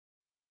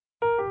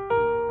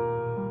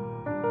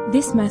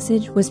This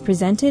message was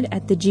presented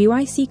at the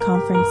GYC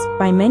conference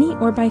by many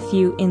or by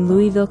few in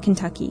Louisville,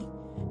 Kentucky.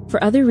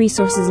 For other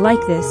resources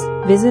like this,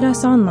 visit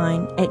us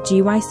online at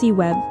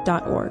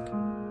gycweb.org.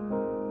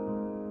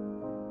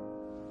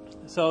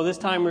 So this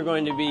time we're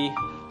going to be,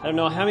 I don't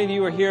know, how many of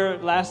you were here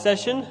last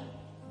session?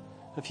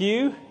 A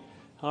few?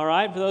 All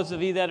right, for those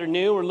of you that are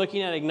new, we're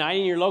looking at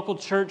igniting your local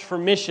church for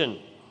mission.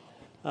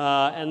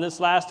 And this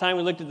last time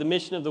we looked at the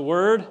mission of the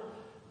Word. It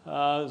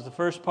was the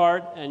first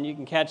part, and you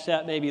can catch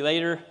that maybe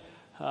later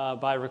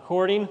by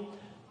recording.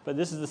 But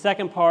this is the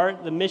second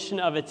part, the mission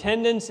of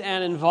attendance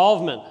and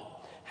involvement.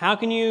 How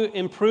can you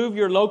improve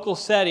your local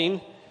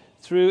setting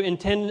through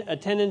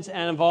attendance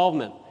and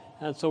involvement?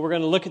 And so we're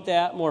going to look at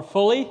that more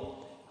fully.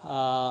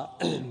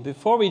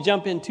 Before we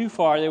jump in too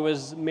far, there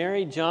was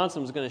Mary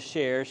Johnson was going to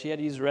share. She had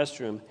to use the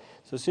restroom.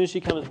 So as soon as she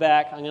comes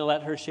back, I'm going to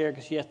let her share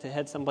because she has to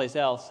head someplace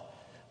else.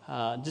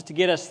 Just to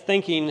get us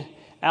thinking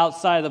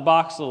outside the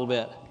box a little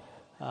bit.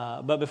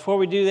 But before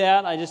we do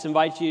that, I just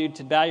invite you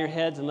to bow your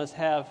heads and let's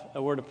have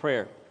a word of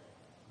prayer.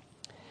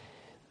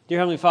 Dear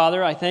Heavenly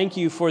Father, I thank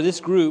you for this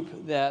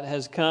group that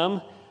has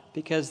come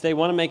because they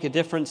want to make a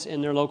difference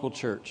in their local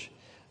church.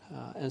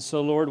 And so,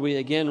 Lord, we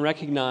again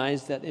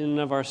recognize that in and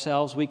of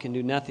ourselves we can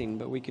do nothing,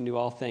 but we can do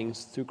all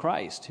things through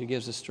Christ who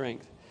gives us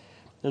strength.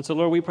 And so,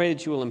 Lord, we pray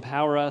that you will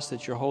empower us,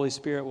 that your Holy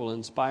Spirit will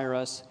inspire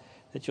us,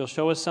 that you'll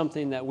show us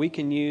something that we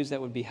can use that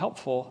would be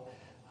helpful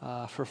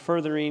for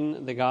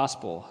furthering the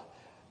gospel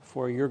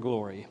for your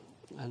glory.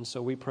 And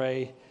so we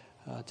pray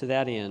to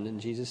that end in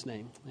Jesus'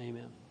 name.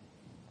 Amen.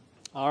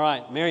 All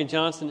right, Mary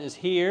Johnson is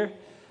here.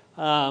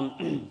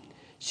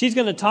 She's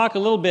going to talk a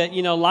little bit.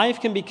 You know,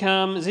 life can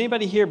become, is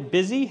anybody here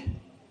busy?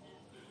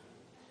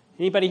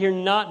 Anybody here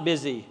not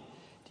busy?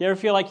 Do you ever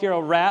feel like you're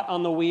a rat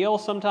on the wheel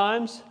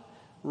sometimes?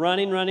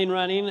 Running.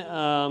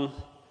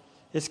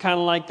 It's kind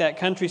of like that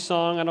country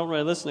song. I don't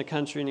really listen to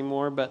country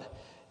anymore, but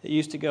it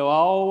used to go,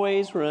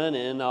 always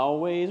running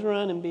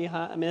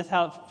behind. I mean, that's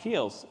how it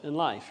feels in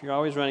life. You're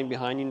always running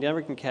behind. You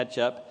never can catch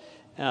up.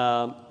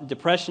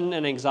 Depression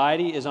and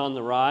anxiety is on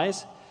the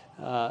rise,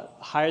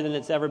 higher than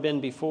it's ever been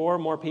before.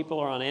 More people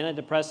are on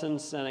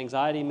antidepressants and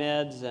anxiety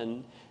meds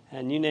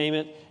and you name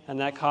it. And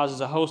that causes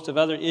a host of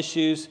other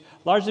issues,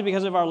 largely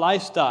because of our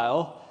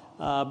lifestyle,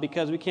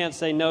 because we can't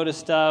say no to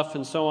stuff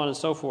and so on and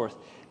so forth.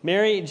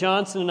 Mary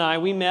Johnson and I,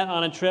 we met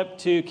on a trip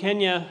to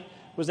Kenya.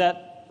 Was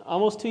that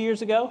almost 2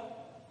 years ago?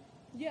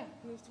 Yeah,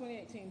 it was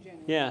 2018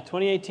 January. Yeah,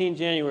 2018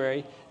 January.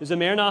 It was a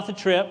Maranatha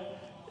trip,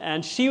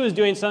 and she was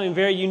doing something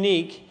very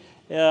unique.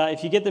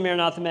 If you get the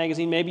Maranatha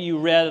magazine, maybe you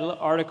read an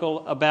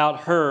article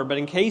about her, but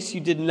in case you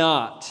did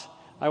not,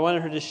 I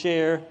wanted her to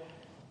share,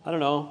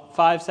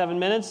 5-7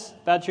 minutes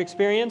about your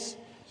experience.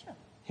 Sure.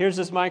 Here's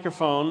this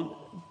microphone.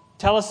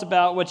 Tell us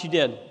about what you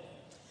did.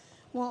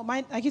 Well,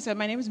 like you said,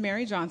 my name is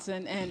Mary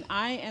Johnson, and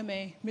I am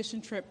a mission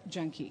trip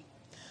junkie.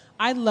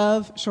 I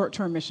love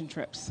short-term mission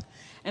trips.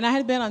 And I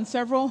had been on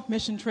several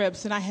mission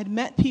trips, and I had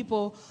met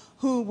people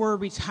who were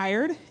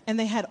retired, and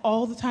they had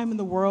all the time in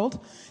the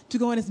world to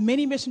go on as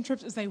many mission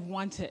trips as they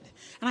wanted.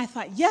 And I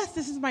thought, yes,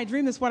 this is my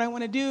dream. This is what I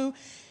want to do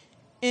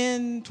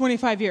in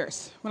 25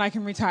 years when I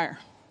can retire.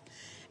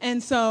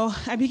 And so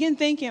I began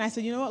thinking, I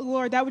said, you know what,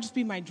 Lord, that would just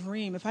be my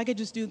dream. If I could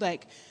just do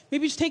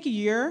maybe just take a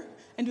year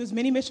and do as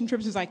many mission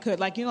trips as I could.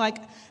 Like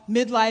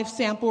midlife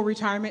sample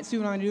retirement, see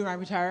what I want to do when I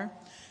retire.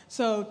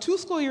 So 2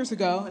 school years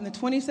ago, in the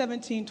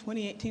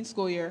 2017-2018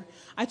 school year,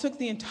 I took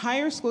the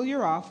entire school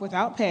year off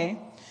without pay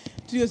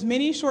to do as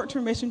many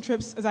short-term mission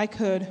trips as I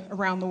could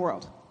around the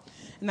world.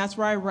 And that's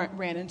where I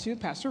ran into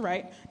Pastor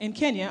Wright in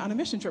Kenya on a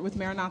mission trip with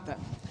Maranatha.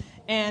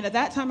 And at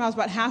that time, I was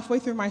about halfway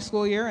through my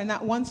school year. And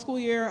that one school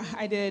year,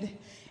 I did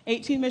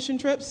 18 mission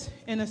trips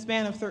in a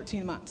span of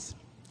 13 months.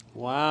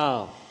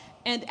 Wow.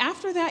 And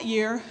after that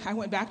year, I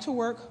went back to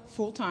work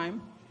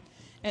full-time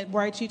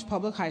where I teach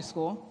public high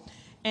school.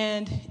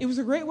 And it was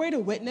a great way to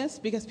witness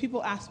because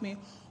people ask me,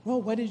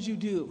 well, what did you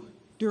do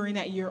during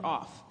that year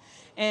off?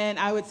 And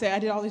I would say, I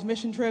did all these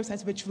mission trips. I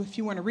said, but if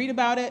you want to read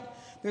about it,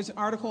 there's an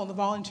article in the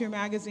Volunteer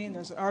magazine.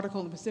 There's an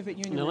article in the Pacific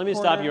Union Now, Reporter. let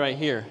me stop you right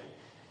here.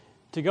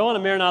 To go on a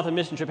Maranatha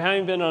mission trip, how many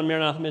have been on a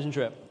Maranatha mission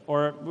trip?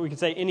 Or we could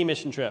say any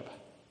mission trip.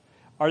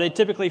 Are they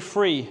typically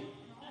free?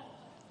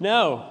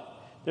 No.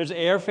 There's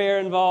airfare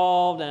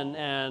involved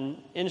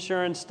and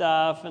insurance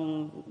stuff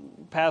and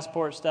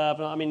passport stuff.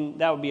 I mean,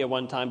 that would be a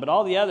one-time. But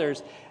all the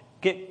others,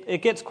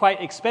 it gets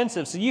quite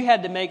expensive. So you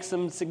had to make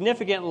some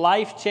significant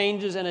life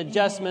changes and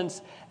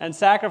adjustments and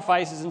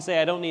sacrifices and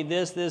say, I don't need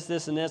this,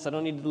 and this. I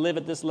don't need to live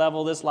at this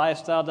level, this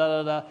lifestyle,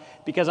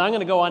 because I'm going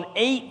to go on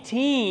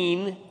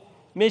 18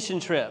 mission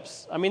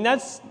trips. I mean,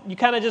 you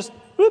kind of just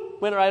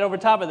went right over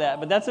top of that.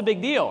 But that's a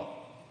big deal.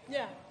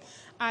 Yeah.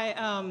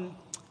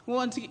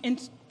 In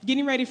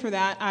getting ready for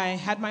that, I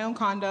had my own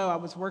condo.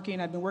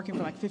 I'd been working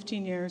for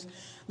 15 years,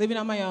 living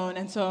on my own.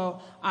 And so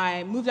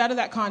I moved out of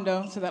that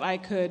condo so that I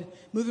could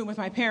move in with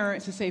my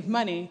parents to save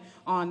money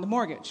on the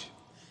mortgage.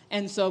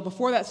 And so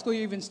before that school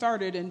year even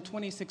started in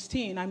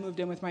 2016, I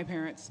moved in with my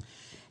parents.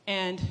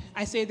 And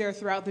I stayed there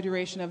throughout the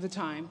duration of the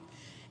time.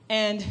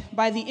 And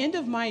by the end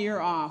of my year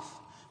off,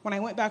 when I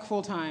went back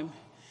full time,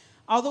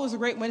 although it was a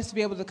great witness to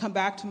be able to come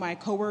back to my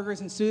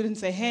coworkers and students and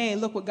say, hey,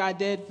 look what God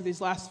did for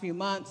these last few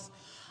months,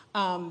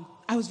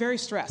 I was very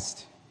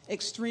stressed,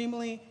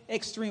 extremely,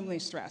 extremely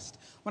stressed.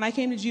 When I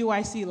came to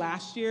GYC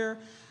last year,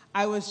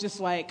 I was just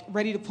like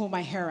ready to pull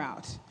my hair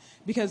out.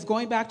 Because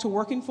going back to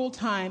working full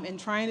time and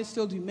trying to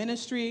still do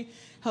ministry,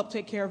 help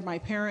take care of my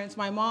parents.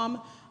 My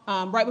mom,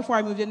 right before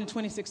I moved in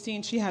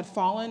 2016, she had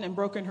fallen and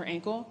broken her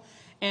ankle.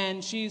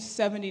 And she's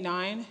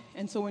 79.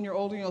 And so when you're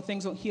older,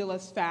 things don't heal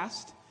as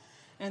fast.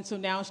 And so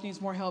now she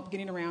needs more help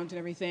getting around and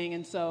everything.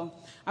 And so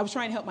I was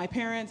trying to help my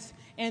parents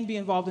and be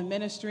involved in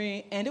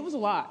ministry. And it was a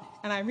lot.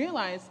 And I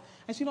realized,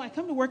 I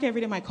come to work every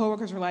day. My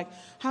coworkers were like,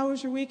 how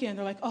was your weekend?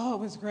 They're like, oh, it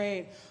was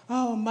great.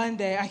 Oh,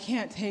 Monday, I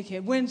can't take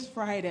it. When's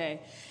Friday?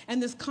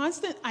 And this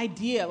constant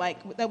idea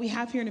that we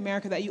have here in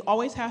America that you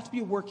always have to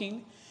be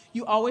working.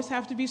 You always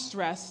have to be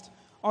stressed.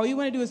 All you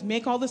want to do is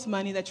make all this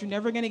money that you're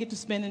never going to get to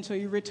spend until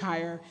you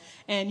retire.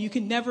 And you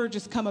can never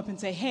just come up and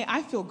say, hey,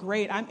 I feel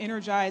great. I'm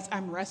energized.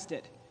 I'm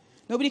rested.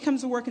 Nobody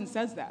comes to work and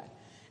says that.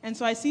 And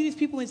so I see these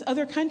people in these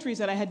other countries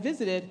that I had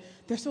visited.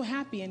 They're so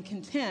happy and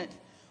content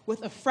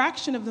with a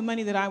fraction of the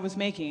money that I was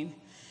making.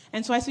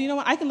 And so I said, you know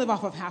what, I can live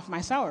off of half my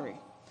salary.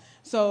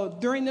 So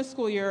during this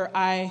school year,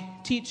 I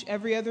teach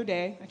every other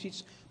day. I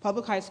teach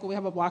public high school. We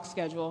have a block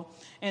schedule.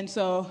 And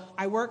so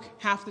I work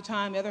half the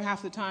time. The other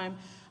half the time,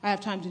 I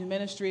have time to do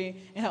ministry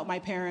and help my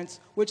parents,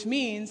 which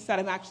means that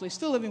I'm actually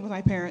still living with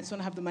my parents, so I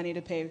don't have the money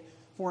to pay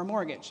for a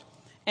mortgage.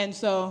 And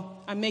so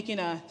I'm making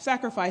a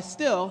sacrifice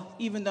still,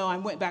 even though I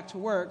went back to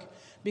work,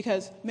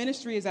 because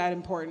ministry is that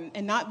important.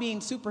 And not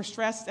being super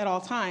stressed at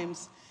all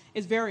times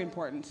is very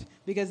important,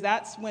 because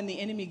that's when the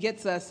enemy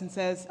gets us and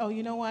says, oh,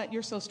 you know what,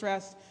 you're so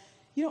stressed,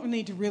 you don't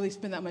need to really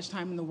spend that much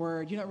time in the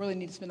Word, you don't really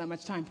need to spend that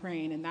much time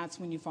praying, and that's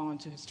when you fall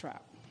into his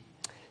trap.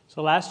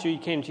 So last year you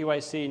came to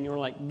GYC and you were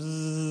like,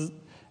 bzzz.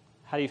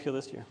 How do you feel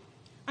this year?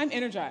 I'm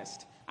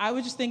energized. I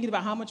was just thinking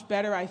about how much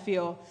better I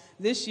feel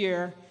this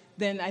year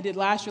than I did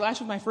last year.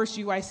 Last year was my first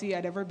GYC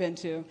I'd ever been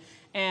to,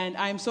 and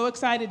I'm so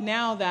excited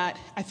now that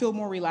I feel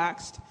more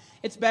relaxed.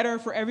 It's better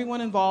for everyone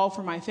involved,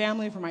 for my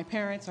family, for my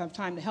parents. I have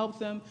time to help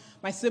them.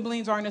 My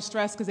siblings aren't as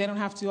stressed because they don't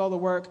have to do all the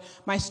work.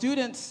 My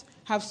students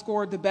have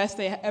scored the best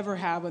they ever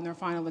have in their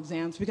final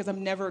exams because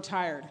I'm never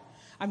tired.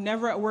 I'm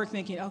never at work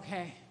thinking,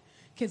 okay,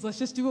 kids, let's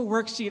just do a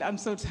worksheet. I'm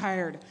so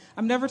tired.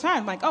 I'm never tired.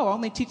 I'm like, oh, I'll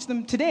only teach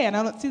them today and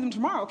I'll see them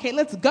tomorrow. Okay,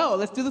 let's go.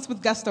 Let's do this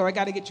with gusto. I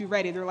got to get you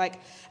ready. They're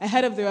like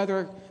ahead of the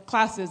other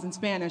classes in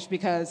Spanish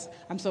because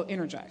I'm so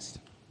energized.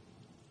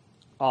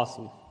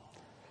 Awesome.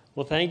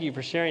 Well, thank you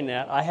for sharing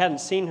that. I hadn't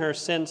seen her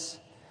since,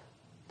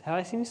 have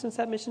I seen you since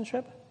that mission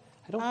trip?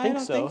 I don't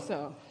think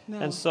so. No.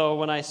 And so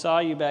when I saw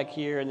you back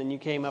here and then you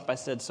came up, I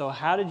said, so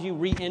how did you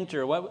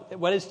re-enter?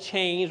 What has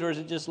changed, or is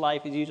it just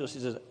life as usual? She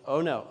says,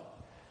 oh, no.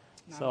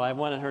 So I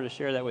wanted her to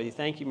share that with you.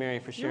 Thank you, Mary,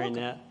 for sharing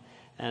that.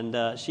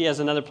 And she has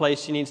another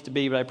place she needs to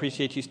be, but I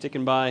appreciate you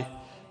sticking by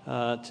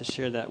to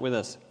share that with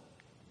us.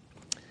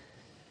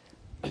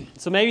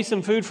 So maybe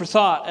some food for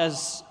thought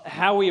as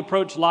how we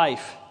approach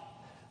life.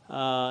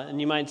 And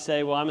you might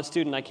say, well, I'm a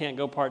student, I can't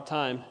go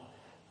part-time,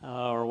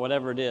 or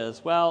whatever it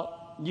is. Well,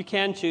 you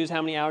can choose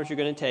how many hours you're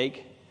going to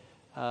take,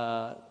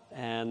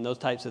 and those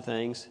types of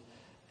things.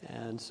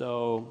 And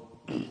so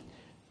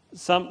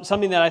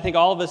something that I think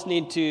all of us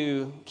need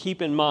to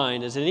keep in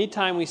mind is that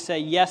anytime we say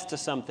yes to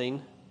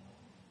something,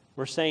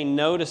 we're saying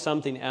no to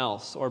something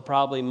else, or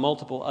probably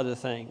multiple other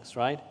things,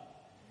 right?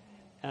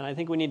 And I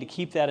think we need to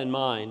keep that in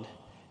mind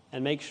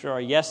and make sure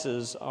our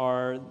yeses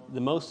are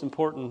the most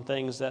important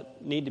things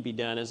that need to be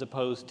done, as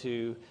opposed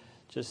to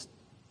just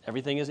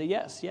everything is a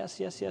yes, yes,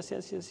 yes, yes,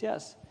 yes, yes,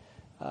 yes.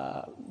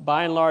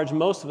 By and large,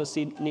 most of us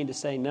need to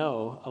say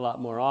no a lot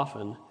more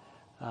often,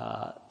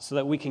 so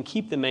that we can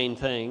keep the main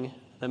thing,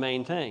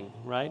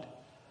 right?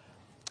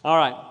 All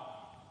right.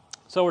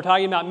 So we're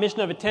talking about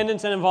mission of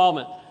attendance and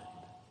involvement.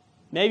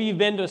 Maybe you've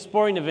been to a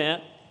sporting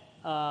event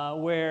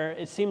where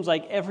it seems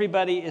like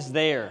everybody is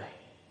there.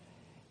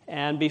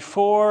 And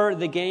before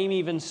the game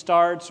even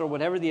starts or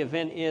whatever the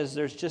event is,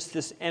 there's just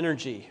this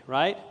energy,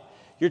 right?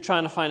 You're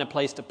trying to find a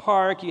place to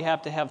park. You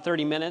have to have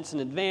 30 minutes in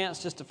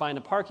advance just to find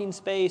a parking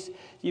space.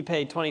 You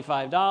pay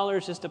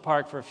 $25 just to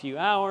park for a few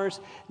hours.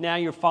 Now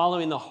you're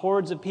following the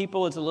hordes of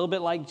people. It's a little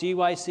bit like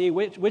GYC.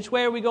 Which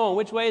way are we going?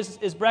 Which way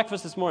is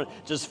breakfast this morning?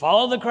 Just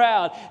follow the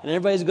crowd. And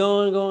everybody's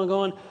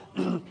going.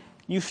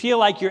 You feel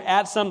like you're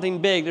at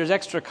something big. There's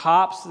extra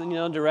cops,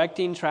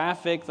 directing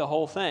traffic, the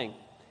whole thing.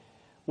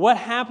 What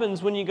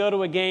happens when you go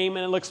to a game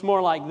and it looks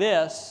more like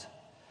this?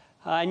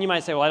 And you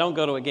might say, well, I don't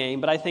go to a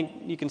game, but I think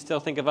you can still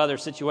think of other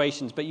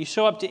situations. But you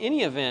show up to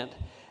any event,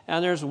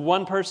 and there's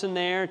one person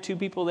there, two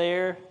people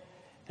there,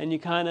 and you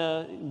kind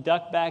of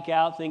duck back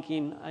out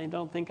thinking, I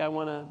don't think I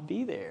want to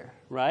be there,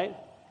 right?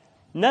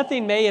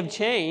 Nothing may have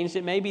changed.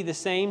 It may be the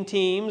same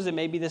teams. It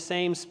may be the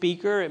same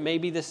speaker. It may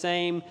be the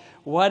same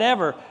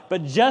whatever.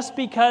 But just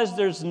because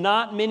there's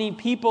not many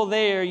people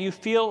there, you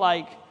feel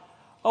like,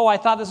 oh, I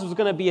thought this was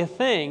going to be a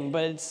thing,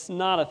 but it's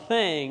not a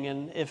thing.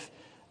 And if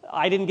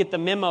I didn't get the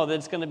memo that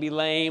it's going to be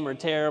lame or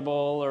terrible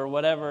or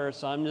whatever,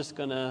 so I'm just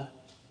going to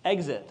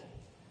exit.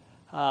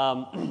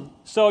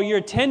 So your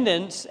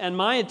attendance and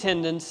my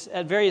attendance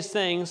at various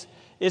things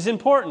is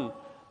important,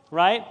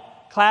 right?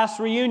 Class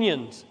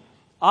reunions.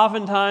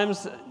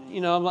 Oftentimes, a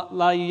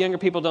lot of you younger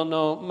people don't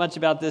know much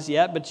about this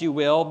yet, but you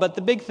will. But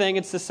the big thing,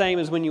 it's the same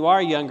as when you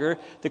are younger.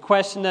 The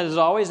question that is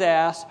always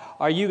asked,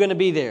 are you going to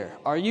be there?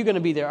 Are you going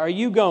to be there? Are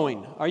you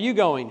going? Are you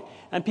going?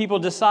 And people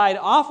decide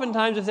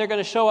oftentimes if they're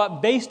going to show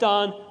up based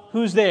on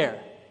who's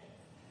there.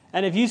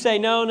 And if you say,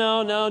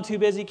 no, too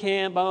busy,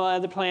 can't, blah, blah,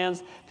 other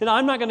plans, then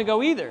I'm not going to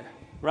go either,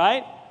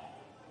 right?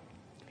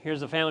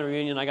 Here's a family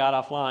reunion I got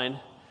offline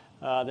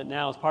that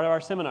now is part of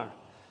our seminar.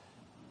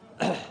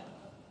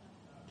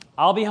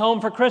 I'll be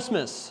home for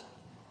Christmas.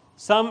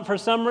 For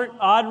some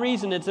odd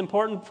reason, it's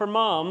important for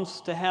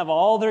moms to have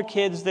all their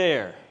kids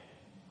there,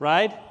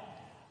 right?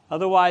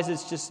 Otherwise,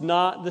 it's just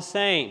not the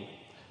same.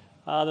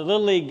 The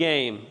Little League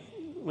game,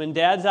 when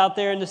Dad's out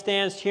there in the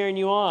stands cheering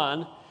you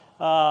on,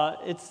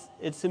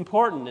 it's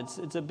important.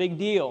 It's a big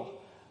deal.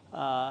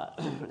 How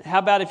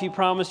about if you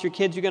promise your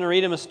kids you're going to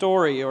read them a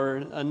story, or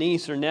a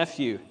niece or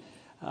nephew?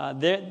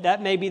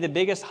 That may be the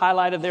biggest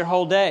highlight of their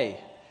whole day.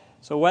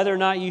 So whether or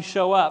not you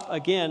show up,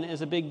 again,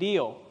 is a big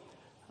deal.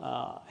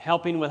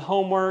 Helping with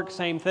homework,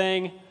 same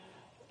thing.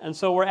 And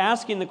so we're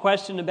asking the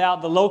question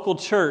about the local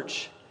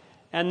church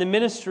and the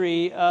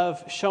ministry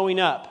of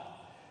showing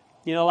up.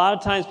 A lot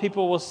of times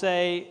people will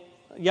say,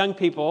 young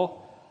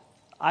people,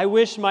 I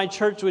wish my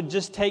church would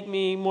just take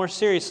me more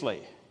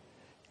seriously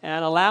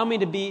and allow me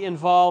to be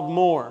involved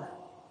more.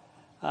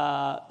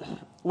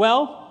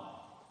 Well,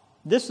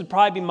 this would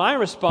probably be my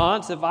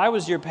response if I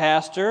was your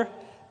pastor.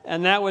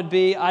 And that would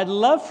be, I'd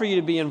love for you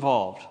to be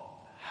involved.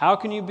 How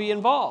can you be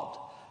involved?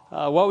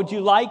 What would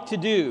you like to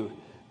do?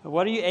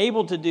 What are you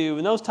able to do?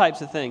 And those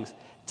types of things.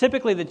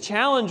 Typically, the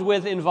challenge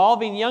with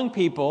involving young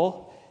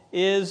people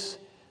is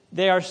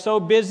they are so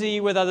busy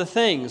with other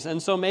things.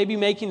 And so maybe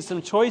making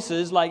some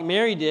choices like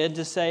Mary did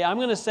to say, I'm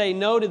going to say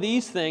no to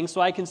these things so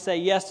I can say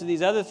yes to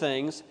these other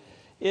things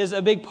is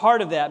a big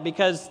part of that.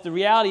 Because the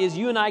reality is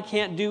you and I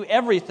can't do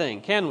everything,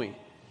 can we?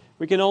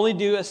 We can only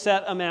do a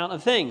set amount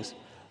of things.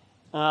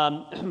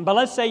 But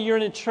let's say you're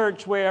in a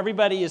church where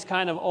everybody is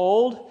kind of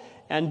old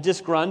and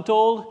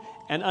disgruntled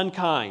and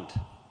unkind.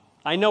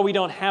 I know we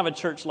don't have a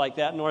church like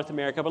that in North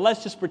America, but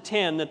let's just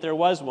pretend that there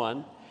was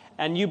one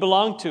and you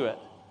belong to it.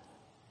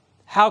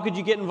 How could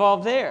you get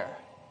involved there?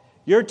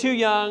 You're too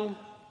young.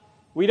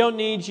 We don't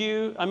need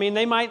you.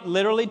 They might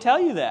literally tell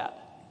you that.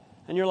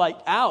 And you're like,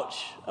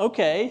 ouch,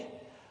 okay.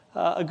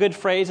 A good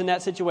phrase in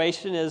that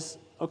situation is,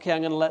 okay,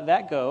 I'm going to let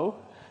that go,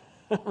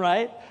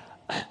 right?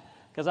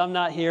 Because I'm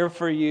not here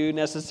for you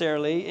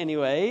necessarily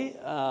anyway,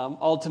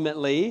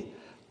 ultimately.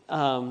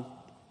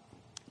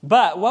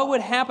 But what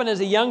would happen as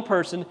a young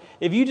person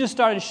if you just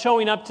started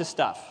showing up to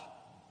stuff?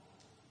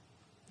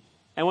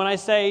 And when I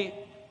say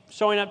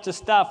showing up to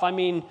stuff, I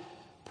mean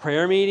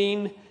prayer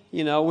meeting,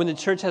 when the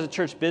church has a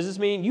church business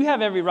meeting, you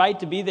have every right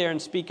to be there and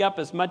speak up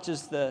as much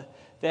as the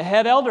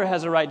head elder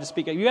has a right to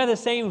speak up. You have the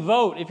same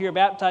vote if you're a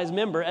baptized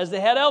member as the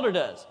head elder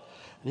does.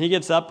 And he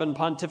gets up and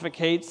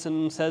pontificates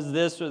and says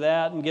this or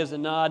that and gives a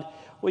nod.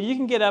 Well, you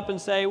can get up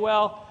and say,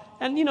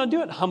 and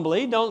do it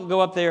humbly. Don't go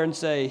up there and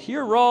say,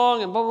 you're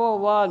wrong, and blah, blah,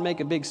 blah, and make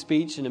a big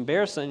speech and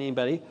embarrass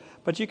anybody.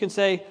 But you can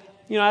say,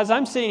 as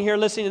I'm sitting here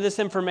listening to this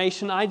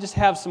information, I just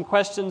have some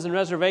questions and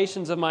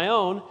reservations of my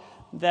own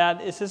that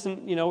this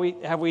isn't,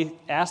 have we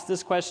asked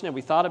this question? Have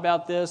we thought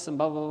about this? And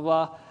blah, blah,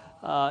 blah,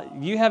 blah.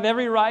 You have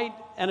every right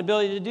and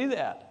ability to do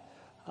that.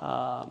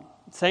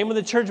 Same with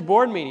the church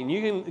board meeting.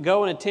 You can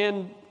go and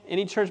attend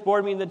any church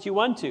board meeting that you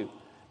want to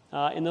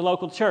in the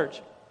local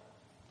church.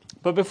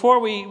 But before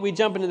we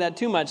jump into that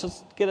too much,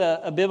 let's get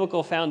a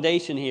biblical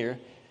foundation here.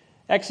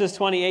 Exodus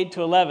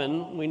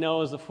 28-11, we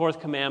know is the fourth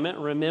commandment.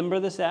 Remember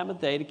the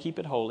Sabbath day to keep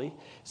it holy.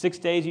 6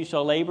 days you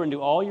shall labor and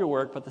do all your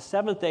work, but the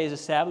seventh day is the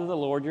Sabbath of the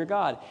Lord your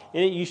God.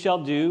 In it you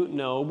shall do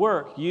no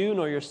work. You,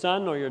 nor your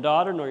son, nor your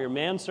daughter, nor your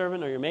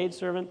manservant, nor your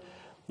maidservant,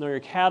 nor your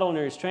cattle,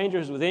 nor your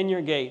strangers within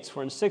your gates.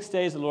 For in 6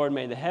 days the Lord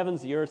made the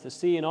heavens, the earth, the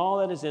sea, and all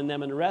that is in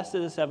them, and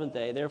rested the seventh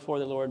day. Therefore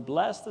the Lord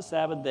blessed the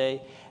Sabbath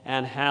day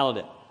and hallowed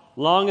it.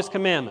 Longest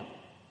commandment,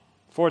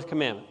 fourth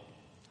commandment.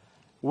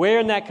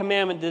 Where in that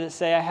commandment did it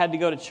say I had to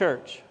go to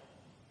church?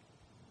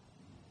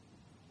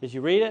 Did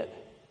you read it?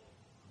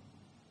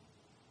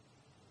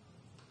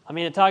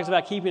 It talks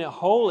about keeping it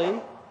holy.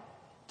 It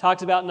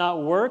talks about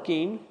not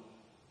working.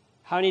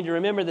 How I need to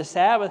remember the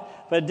Sabbath.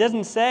 But it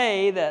doesn't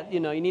say that, you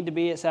need to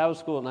be at Sabbath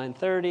school at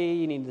 9:30.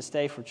 You need to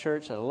stay for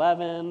church at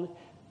 11.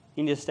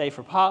 You need to stay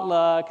for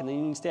potluck. And then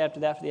you need to stay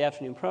after that for the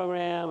afternoon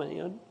program. And,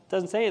 it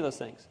doesn't say any of those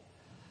things.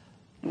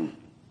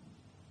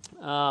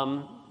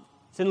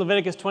 It's in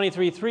Leviticus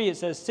 23:3. It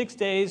says, 6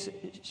 days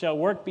shall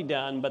work be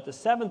done, but the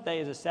seventh day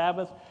is a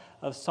Sabbath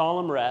of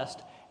solemn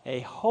rest, a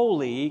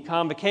holy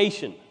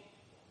convocation.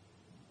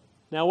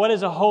 Now, what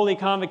is a holy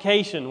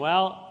convocation?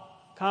 Well,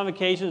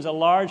 convocation is a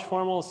large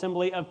formal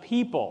assembly of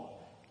people,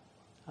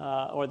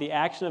 or the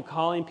action of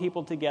calling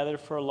people together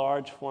for a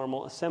large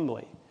formal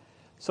assembly.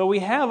 So we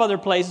have other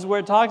places where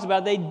it talks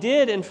about they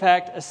did, in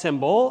fact,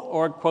 assemble,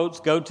 or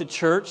quotes, go to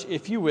church,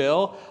 if you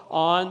will,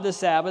 on the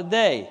Sabbath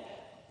day.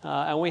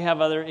 And we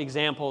have other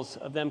examples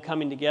of them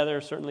coming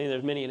together. Certainly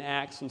there's many in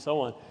Acts and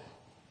so on.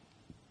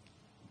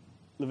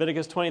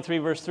 Leviticus 23,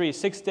 verse 3,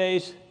 6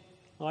 days.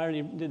 Oh, I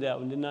already did that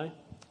one, didn't I?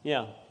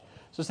 Yeah.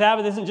 So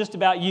Sabbath isn't just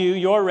about you,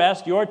 your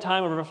rest, your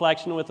time of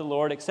reflection with the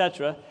Lord,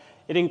 etc.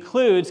 It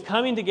includes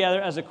coming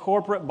together as a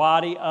corporate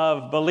body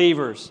of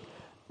believers.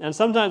 And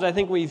sometimes I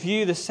think we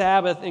view the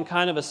Sabbath in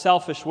kind of a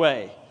selfish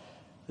way.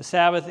 The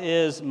Sabbath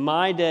is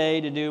my day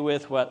to do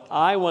with what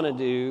I want to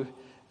do.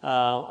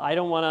 I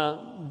don't want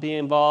to be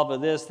involved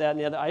with this, that, and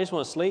the other. I just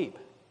want to sleep,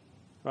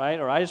 right?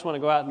 Or I just want to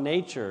go out in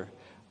nature.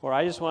 Or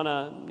I just want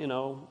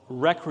to,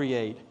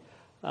 recreate.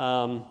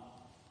 And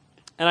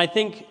I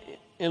think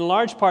in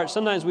large part,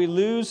 sometimes we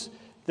lose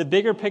the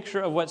bigger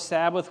picture of what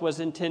Sabbath was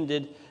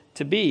intended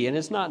to be. And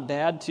it's not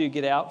bad to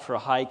get out for a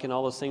hike and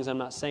all those things. I'm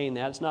not saying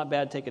that. It's not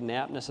bad to take a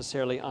nap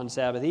necessarily on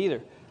Sabbath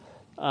either.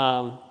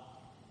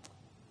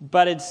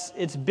 But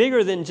it's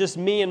bigger than just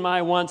me and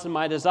my wants and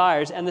my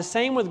desires. And the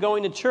same with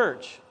going to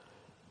church.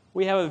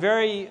 We have a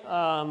very...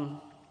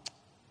 our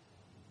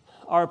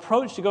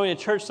approach to going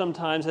to church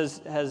sometimes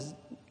has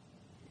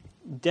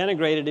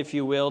denigrated, if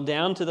you will,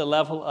 down to the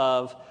level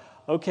of,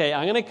 okay,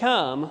 I'm going to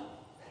come,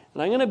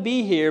 and I'm going to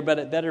be here, but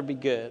it better be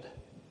good.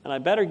 And I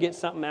better get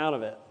something out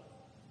of it.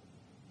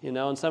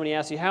 And somebody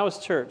asks you, how was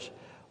church?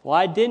 Well,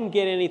 I didn't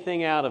get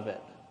anything out of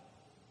it.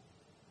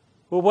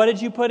 Well, what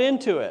did you put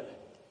into it?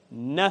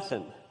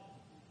 Nothing.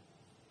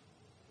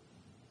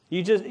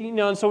 You just,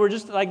 and so we're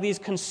just like these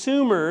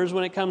consumers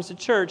when it comes to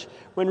church,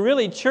 when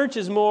really church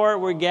is more,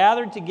 we're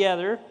gathered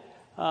together,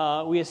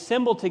 we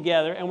assemble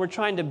together, and we're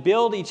trying to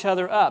build each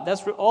other up.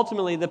 That's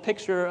ultimately the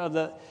picture of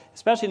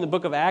especially in the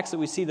book of Acts, that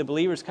we see the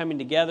believers coming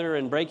together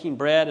and breaking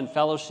bread and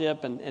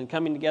fellowship and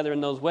coming together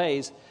in those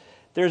ways.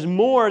 There's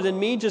more than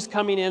me just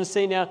coming in,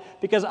 sitting down,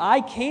 because I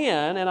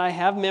can, and I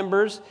have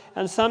members,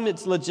 and some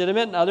it's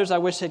legitimate, and others I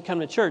wish they'd come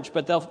to church,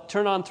 but they'll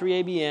turn on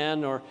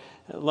 3ABN or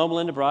Loma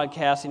Linda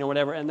Broadcasting or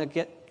whatever, and they'll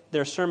get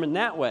their sermon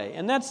that way.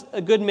 And that's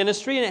a good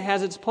ministry, and it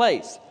has its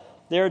place.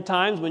 There are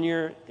times when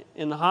you're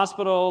in the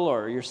hospital,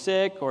 or you're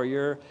sick, or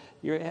you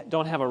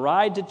don't have a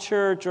ride to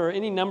church, or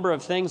any number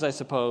of things, I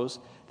suppose,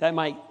 that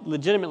might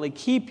legitimately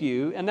keep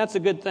you, and that's a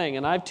good thing,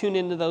 and I've tuned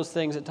into those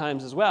things at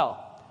times as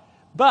well.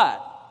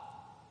 But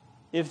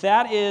if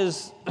that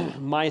is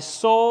my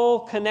sole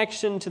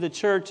connection to the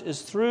church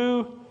is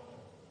through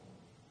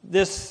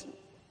this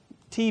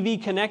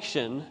TV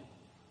connection,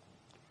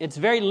 it's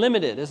very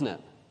limited, isn't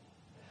it?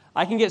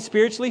 I can get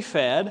spiritually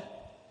fed,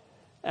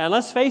 and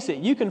let's face it,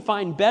 you can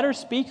find better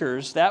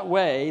speakers that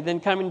way than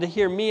coming to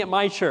hear me at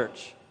my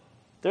church.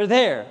 They're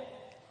there.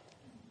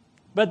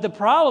 But the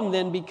problem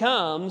then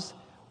becomes,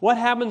 what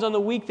happens on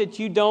the week that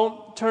you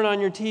don't turn on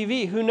your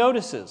TV? Who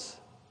notices?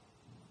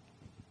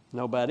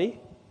 Nobody.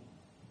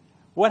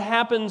 What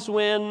happens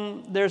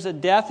when there's a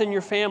death in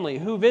your family?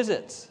 Who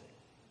visits?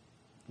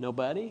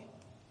 Nobody.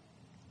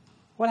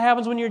 What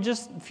happens when you're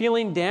just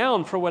feeling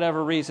down for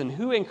whatever reason?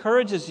 Who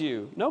encourages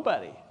you?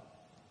 Nobody.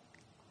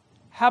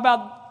 How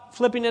about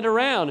flipping it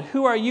around?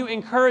 Who are you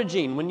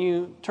encouraging when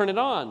you turn it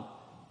on?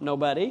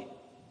 Nobody.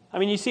 I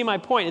mean, you see my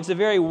point. It's a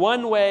very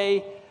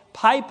one-way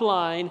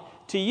pipeline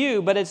to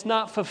you, but it's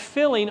not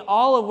fulfilling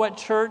all of what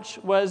church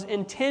was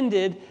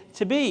intended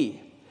to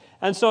be.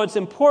 And so it's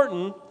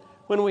important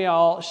when we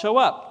all show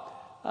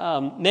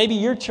up. Maybe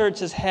your church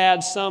has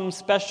had some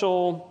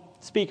special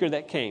speaker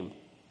that came.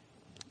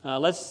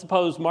 Let's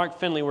suppose Mark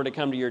Finley were to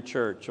come to your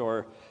church,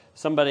 or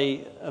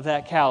somebody of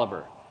that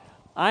caliber.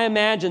 I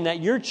imagine that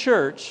your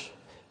church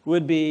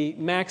would be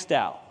maxed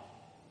out.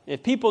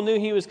 If people knew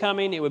he was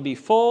coming, it would be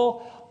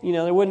full.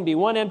 There wouldn't be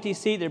one empty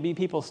seat. There'd be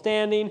people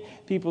standing,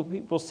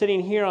 people sitting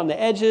here on the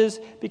edges,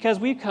 because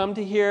we've come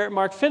to hear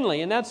Mark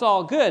Finley, and that's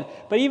all good.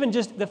 But even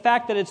just the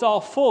fact that it's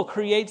all full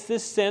creates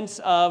this sense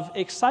of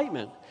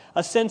excitement,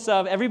 a sense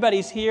of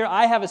everybody's here,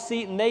 I have a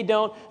seat and they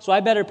don't, so I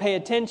better pay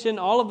attention.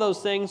 All of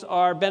those things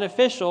are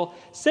beneficial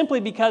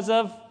simply because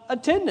of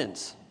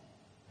attendance.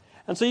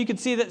 And so you could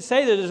say that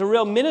there's a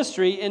real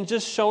ministry in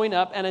just showing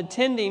up and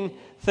attending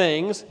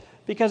things,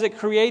 because it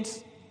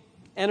creates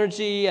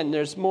energy, and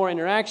there's more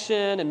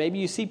interaction, and maybe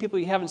you see people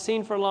you haven't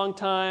seen for a long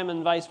time,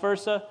 and vice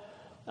versa.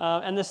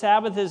 And the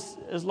Sabbath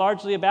is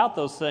largely about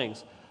those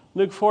things.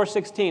 Luke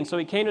 4:16, so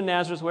he came to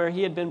Nazareth where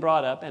he had been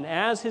brought up, and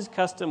as his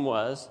custom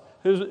was,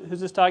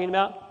 who's this talking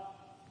about?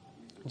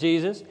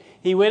 Jesus.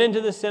 He went into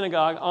the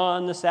synagogue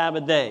on the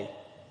Sabbath day.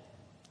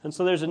 And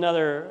so there's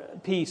another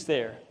piece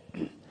there.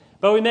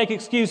 But we make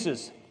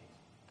excuses.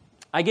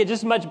 I get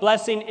just as much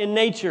blessing in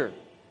nature.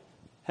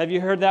 Have you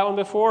heard that one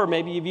before? Or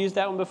maybe you've used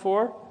that one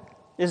before?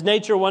 Is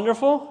nature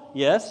wonderful?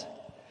 Yes.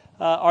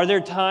 Are there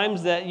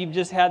times that you've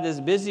just had this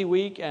busy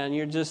week and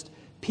you're just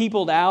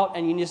peopled out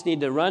and you just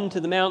need to run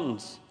to the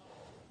mountains?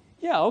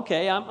 Yeah,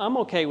 okay, I'm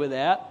okay with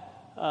that.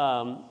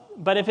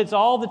 But if it's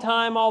all the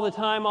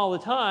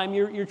time,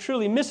 you're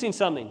truly missing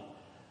something.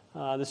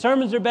 The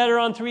sermons are better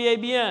on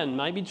 3ABN.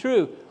 Might be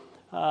true.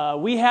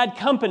 We had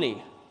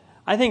company.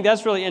 I think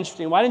that's really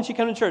interesting. Why didn't you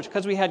come to church?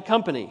 Because we had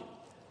company.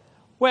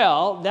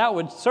 Well, that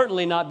would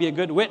certainly not be a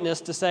good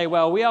witness to say,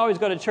 well, we always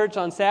go to church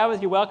on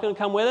Sabbath. You're welcome to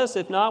come with us.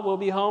 If not, we'll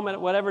be home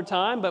at whatever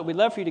time, but we'd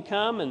love for you to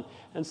come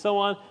and so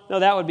on. No,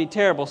 that would be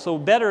terrible. So a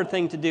better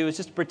thing to do is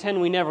just pretend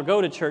we never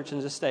go to church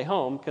and just stay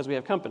home because we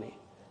have company.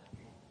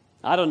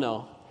 I don't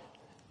know.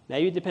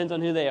 Maybe it depends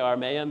on who they are.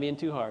 Maybe I'm being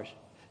too harsh.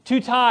 Too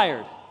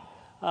tired.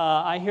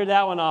 I hear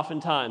that one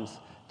oftentimes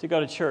to go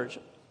to church.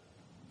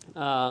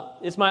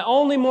 It's my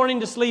only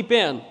morning to sleep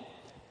in.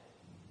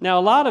 Now,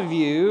 a lot of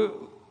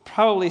you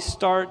probably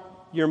start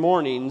your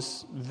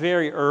mornings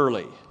very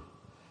early.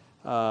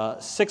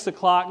 6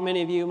 o'clock,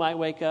 many of you might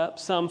wake up.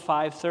 Some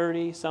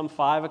 5:30, some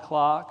 5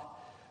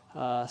 o'clock.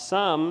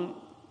 Some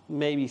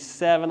maybe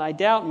 7. I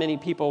doubt many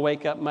people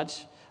wake up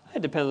much.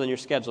 It depends on your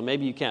schedule.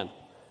 Maybe you can.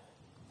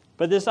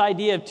 But this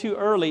idea of too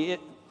early,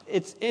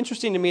 it's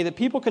interesting to me that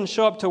people can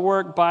show up to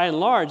work by and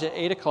large at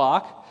 8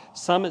 o'clock,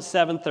 some at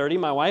 7:30.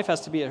 My wife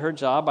has to be at her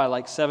job by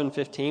like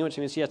 7:15, which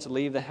means she has to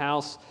leave the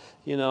house,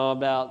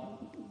 about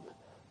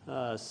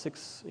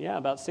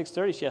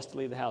 6:30 she has to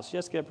leave the house. She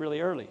has to get up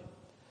really early.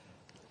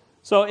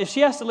 So if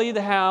she has to leave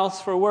the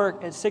house for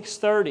work at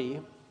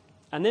 6:30,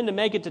 and then to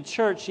make it to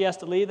church, she has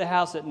to leave the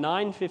house at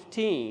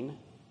 9:15,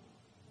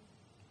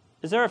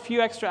 is there a few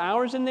extra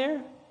hours in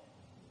there?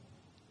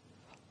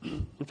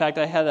 In fact,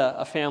 I had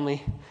a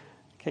family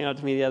came out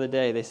to me the other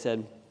day. They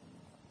said,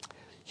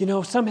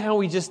 somehow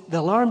the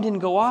alarm didn't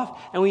go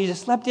off, and we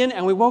just slept in,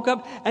 and we woke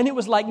up, and it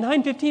was like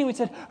 9:15. We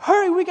said,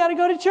 hurry, we got to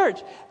go to church.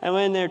 And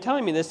when they were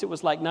telling me this, it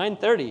was like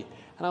 9:30.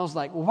 And I was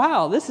like,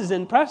 wow, this is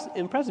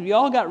impressive. You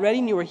all got ready,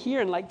 and you were here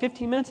in like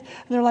 15 minutes.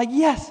 And they're like,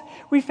 yes,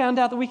 we found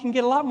out that we can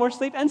get a lot more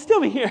sleep and still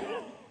be here.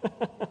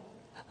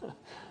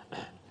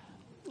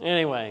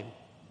 Anyway,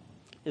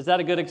 is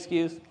that a good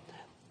excuse?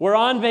 We're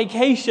on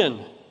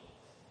vacation.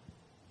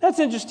 That's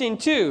interesting,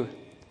 too.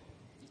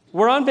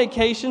 We're on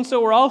vacation,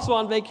 so we're also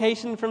on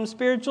vacation from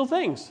spiritual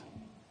things.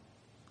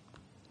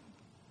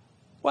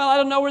 Well, I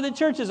don't know where the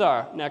churches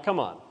are. Now, come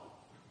on.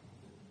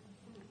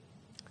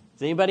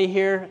 Does anybody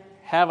here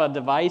have a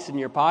device in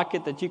your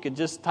pocket that you could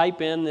just type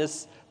in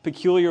this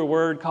peculiar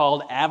word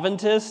called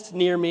Adventist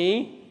near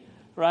me,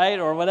 right?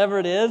 Or whatever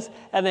it is,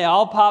 and they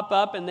all pop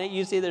up, and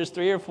you see there's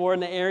 3 or 4 in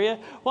the area.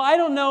 Well, I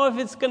don't know if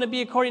it's going to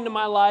be according to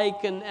my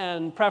like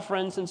and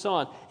preference and so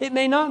on. It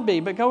may not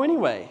be, but go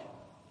anyway.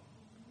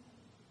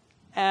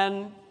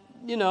 And,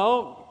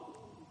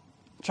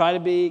 try to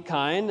be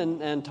kind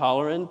and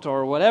tolerant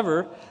or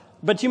whatever.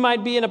 But you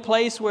might be in a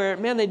place where,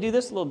 man, they do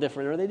this a little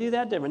different or they do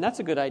that different. That's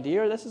a good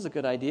idea or this is a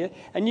good idea.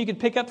 And you could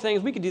pick up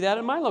things. We could do that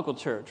at my local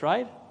church,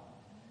 right?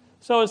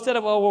 So instead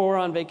of, we're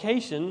on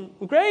vacation.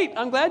 Great,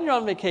 I'm glad you're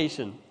on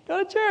vacation.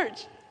 Go to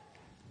church.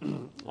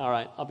 All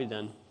right, I'll be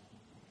done.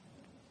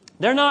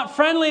 They're not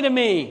friendly to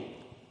me.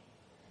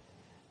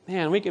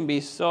 Man, we can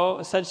be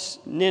such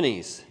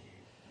ninnies.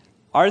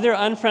 Are there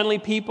unfriendly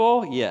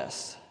people?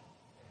 Yes.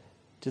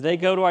 Do they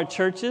go to our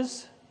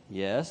churches?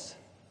 Yes.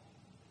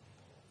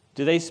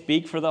 Do they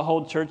speak for the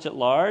whole church at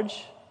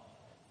large?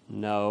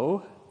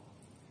 No.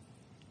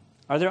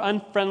 Are there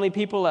unfriendly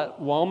people at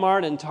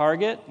Walmart and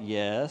Target?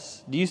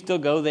 Yes. Do you still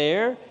go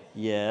there?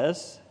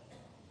 Yes.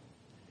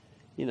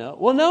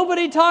 Well,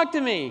 nobody talked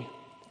to me.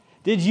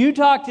 Did you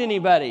talk to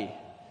anybody?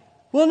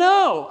 Well,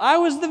 no, I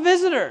was the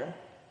visitor.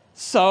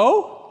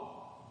 So?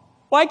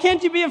 Why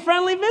can't you be a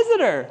friendly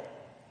visitor?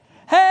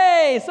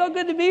 Hey, so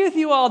good to be with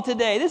you all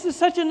today. This is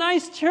such a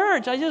nice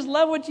church. I just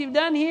love what you've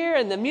done here,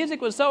 and the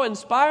music was so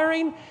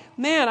inspiring.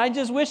 Man, I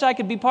just wish I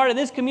could be part of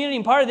this community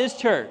and part of this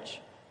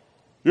church.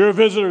 You're a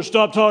visitor.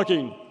 Stop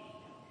talking.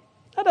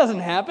 That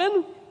doesn't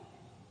happen.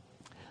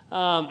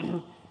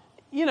 So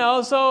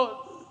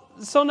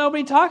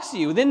nobody talks to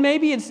you. Then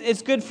maybe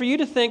it's good for you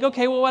to think,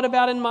 okay, well, what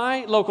about in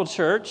my local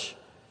church?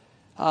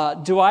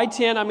 Do I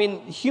tend,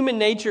 human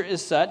nature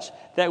is such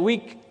that we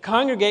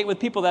congregate with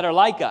people that are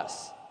like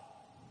us,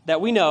 that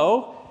we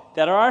know,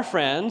 that are our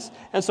friends,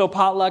 and so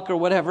potluck or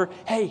whatever,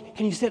 hey,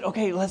 can you sit?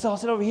 Okay, let's all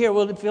sit over here.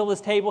 We'll fill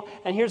this table,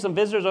 and here's some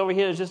visitors over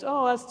here. It's just,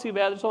 that's too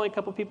bad. There's only a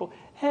couple people.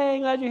 Hey,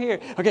 glad you're here.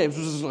 Okay.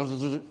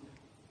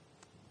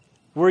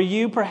 Were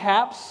you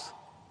perhaps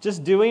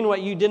just doing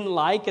what you didn't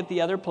like at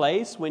the other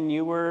place when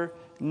you were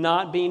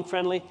not being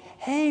friendly?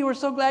 Hey, we're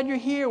so glad you're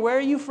here. Where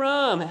are you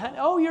from?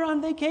 Oh, you're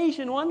on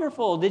vacation.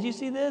 Wonderful. Did you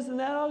see this and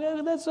that?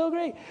 Oh, that's so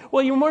great.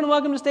 Well, you're more than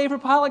welcome to stay for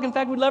potluck. In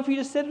fact, we'd love for you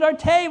to sit at our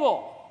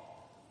table.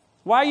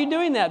 Why are you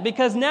doing that?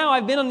 Because now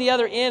I've been on the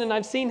other end and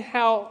I've seen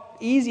how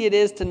easy it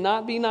is to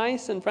not be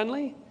nice and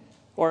friendly.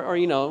 Or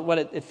what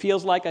it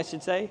feels like, I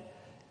should say.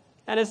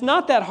 And it's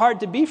not that hard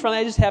to be friendly.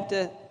 I just have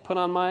to put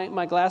on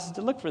my glasses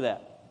to look for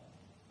that.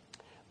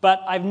 But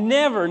I've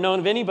never known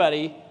of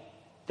anybody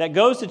that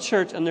goes to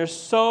church and they're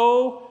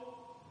so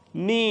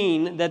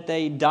mean that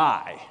they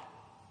die.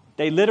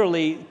 They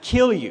literally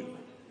kill you.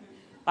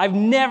 I've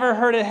never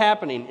heard it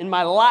happening in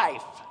my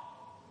life.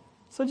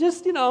 So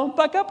just,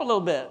 buck up a little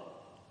bit.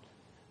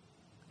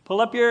 Pull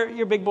up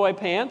your big boy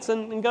pants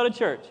and go to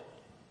church.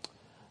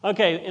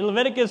 Okay, in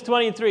Leviticus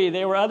 23,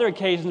 there were other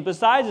occasions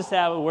besides the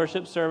Sabbath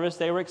worship service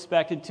they were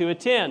expected to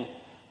attend.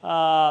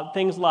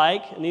 things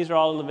like, and these are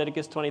all in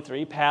Leviticus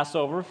 23,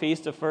 Passover,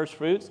 Feast of First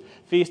Fruits,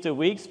 Feast of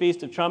Weeks,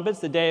 Feast of Trumpets,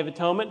 the Day of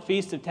Atonement,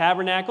 Feast of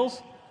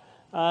Tabernacles.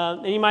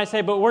 And you might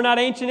say, but we're not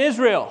ancient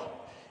Israel.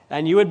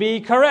 And you would be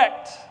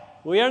correct.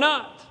 We are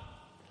not.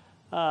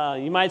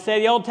 You might say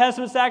the Old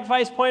Testament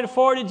sacrifice pointed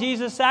forward to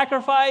Jesus'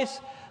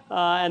 sacrifice,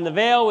 and the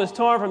veil was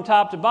torn from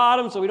top to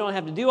bottom, so we don't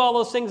have to do all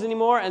those things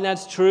anymore, and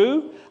that's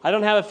true. I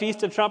don't have a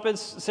Feast of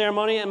Trumpets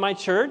ceremony in my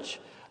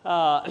church.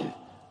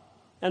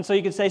 And so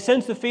you could say,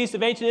 since the feasts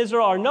of ancient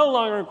Israel are no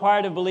longer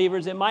required of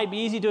believers, it might be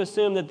easy to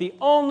assume that the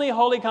only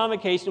holy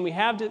convocation we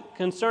have to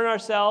concern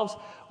ourselves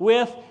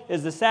with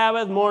is the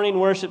Sabbath morning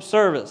worship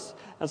service.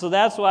 And so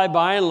that's why,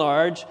 by and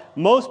large,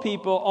 most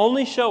people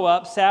only show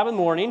up Sabbath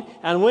morning.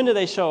 And when do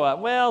they show up?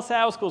 Well,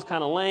 Sabbath school's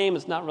kind of lame.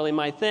 It's not really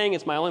my thing.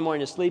 It's my only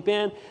morning to sleep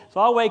in.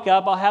 So I'll wake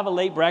up, I'll have a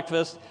late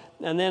breakfast,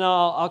 and then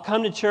I'll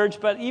come to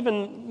church. But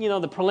even,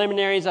 the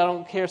preliminaries, I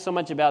don't care so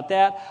much about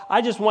that. I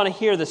just want to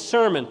hear the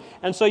sermon.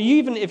 And so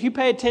even if you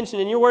pay attention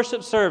in your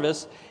worship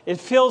service, it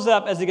fills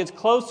up as it gets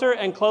closer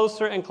and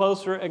closer and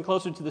closer and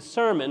closer to the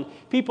sermon.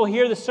 People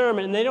hear the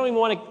sermon, and they don't even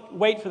want to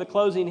wait for the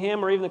closing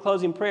hymn or even the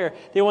closing prayer.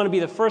 They want to be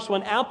the first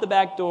one out the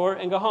back door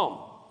and go home.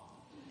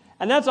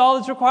 And that's all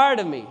that's required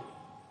of me.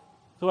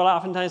 That's what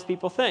oftentimes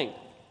people think.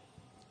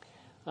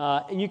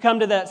 And you come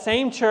to that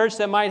same church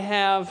that might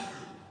have,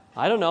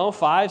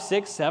 500,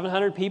 600,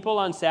 700 people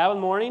on Sabbath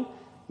morning.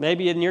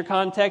 Maybe in your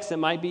context it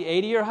might be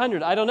 80 or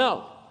 100. I don't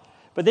know.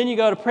 But then you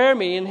go to prayer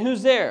meeting, and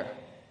who's there?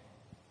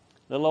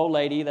 Little old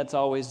lady that's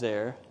always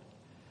there.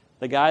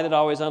 The guy that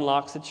always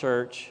unlocks the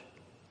church.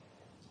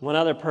 One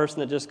other person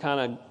that just kind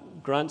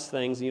of grunts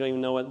things, and you don't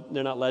even know what,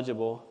 they're not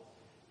legible.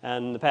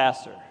 And the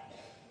pastor.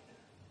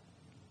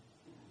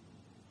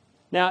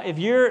 Now, if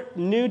you're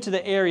new to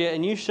the area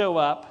and you show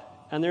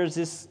up, and there's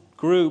this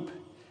group,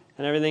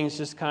 and everything's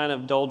just kind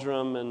of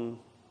doldrum and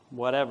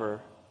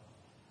whatever,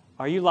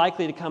 are you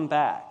likely to come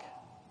back?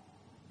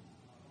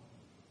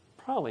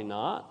 Probably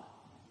not.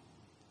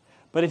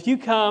 But if you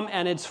come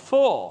and it's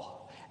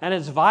full, and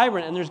it's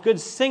vibrant, and there's good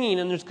singing,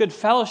 and there's good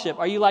fellowship,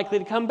 are you likely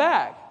to come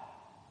back?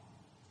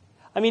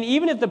 I mean,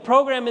 even if the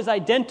program is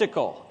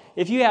identical,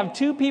 if you have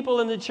 2 people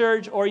in the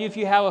church, or if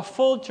you have a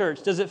full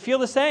church, does it feel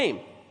the same?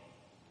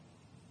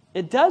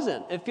 It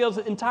doesn't. It feels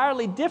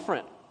entirely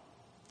different.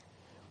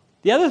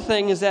 The other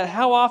thing is that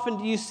how often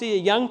do you see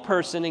a young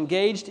person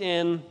engaged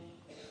in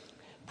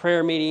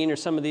prayer meeting or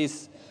some of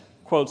these,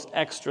 quotes,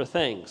 extra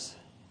things?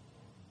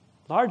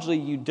 Largely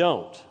you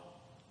don't.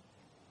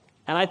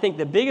 And I think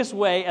the biggest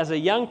way as a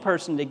young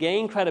person to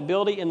gain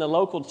credibility in the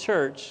local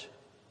church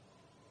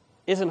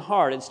isn't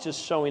hard, it's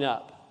just showing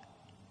up.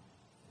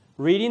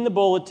 Reading the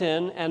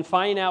bulletin and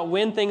finding out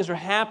when things are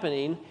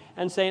happening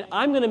and saying,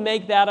 I'm going to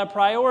make that a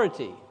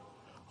priority.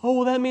 Oh,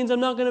 well, that means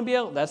I'm not going to be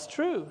able. That's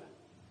true.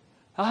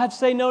 I'll have to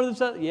say no to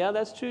this. Yeah,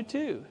 that's true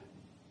too.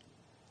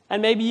 And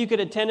maybe you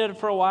could attend it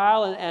for a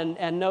while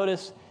and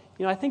notice,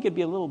 I think it'd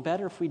be a little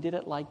better if we did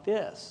it like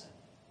this.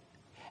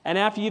 And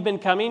after you've been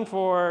coming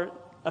for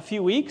a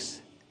few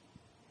weeks,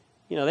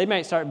 they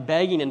might start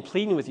begging and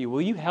pleading with you.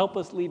 Will you help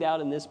us lead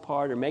out in this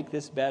part or make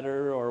this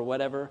better or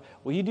whatever?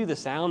 Will you do the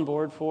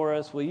soundboard for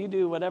us? Will you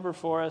do whatever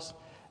for us?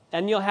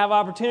 And you'll have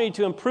opportunity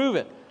to improve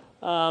it.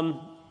 I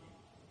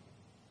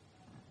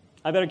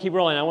better keep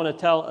rolling. I want to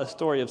tell a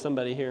story of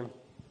somebody here.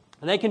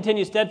 And they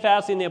continue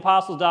steadfastly in the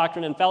apostles'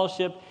 doctrine and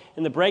fellowship,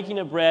 in the breaking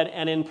of bread,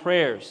 and in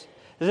prayers.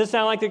 Does it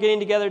sound like they're getting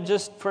together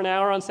just for an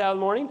hour on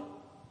Sabbath morning?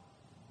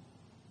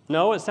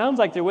 No, it sounds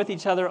like they're with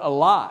each other a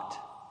lot.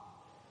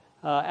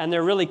 And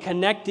they're really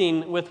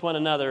connecting with one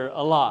another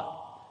a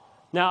lot.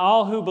 Now,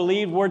 all who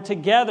believed were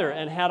together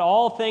and had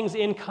all things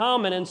in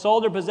common and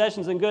sold their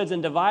possessions and goods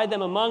and divided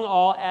them among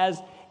all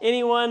as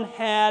anyone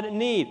had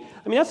need.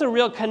 I mean, that's a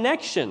real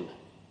connection.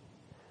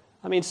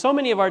 I mean, so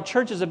many of our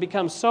churches have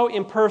become so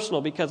impersonal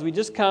because we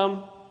just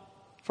come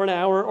for an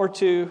hour or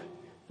two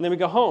and then we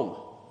go home.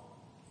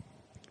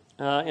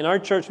 In our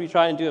church, we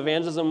try and do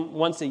evangelism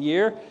once a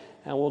year,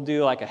 and we'll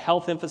do like a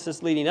health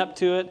emphasis leading up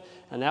to it,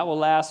 and that will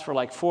last for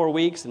like 4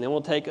 weeks, and then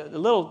we'll take a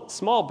little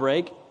small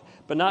break,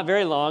 but not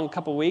very long, a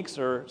couple weeks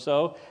or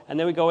so, and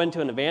then we go into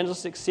an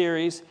evangelistic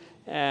series,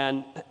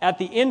 and at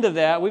the end of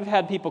that, we've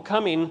had people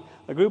coming,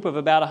 a group of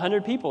about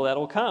 100 people that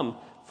will come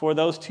for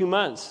those 2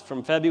 months,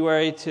 from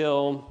February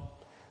till,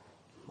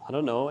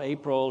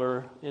 April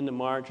or into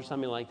March or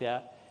something like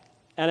that.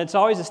 And it's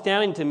always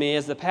astounding to me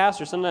as the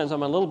pastor, sometimes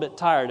I'm a little bit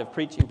tired of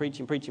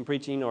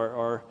preaching,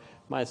 or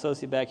my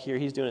associate back here,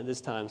 he's doing it this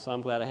time, so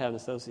I'm glad I have an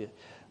associate.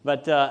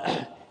 But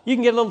you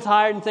can get a little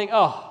tired and think,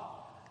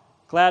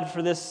 glad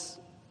for this,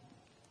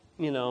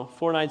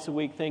 4 nights a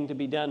week thing to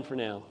be done for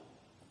now.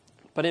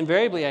 But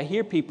invariably I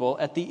hear people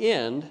at the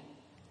end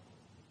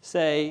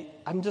say,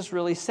 I'm just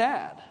really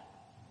sad.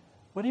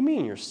 What do you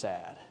mean you're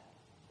sad?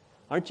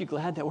 Aren't you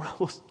glad that we're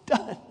almost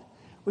done?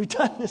 We've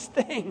done this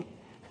thing,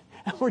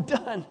 and we're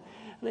done.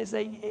 And they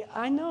say,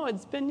 I know,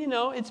 it's been a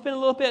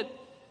little bit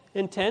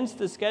intense,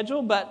 the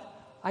schedule, but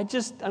I'm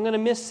going to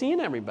miss seeing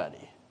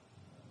everybody.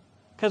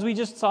 because we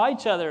just saw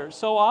each other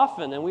so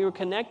often, and we were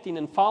connecting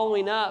and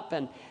following up,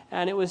 and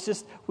it was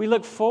just, we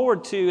look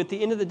forward to, at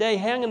the end of the day,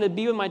 hey, I'm going to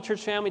be with my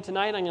church family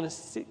tonight, I'm going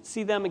to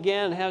see them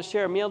again and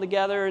share a meal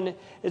together, and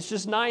it's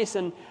just nice,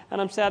 and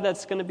I'm sad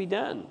that's going to be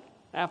done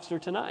after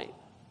tonight.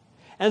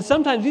 And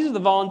sometimes these are the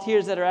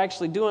volunteers that are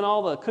actually doing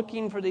all the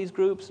cooking for these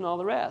groups and all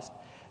the rest.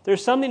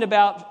 There's something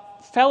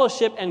about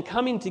fellowship and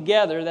coming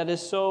together that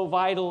is so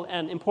vital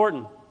and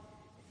important.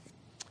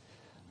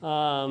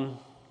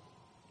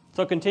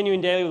 So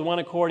continuing daily with one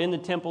accord in the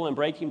temple and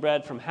breaking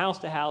bread from house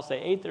to house, they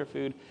ate their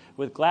food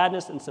with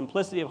gladness and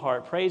simplicity of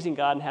heart, praising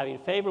God and having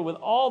favor with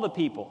all the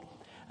people.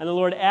 And the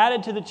Lord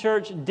added to the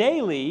church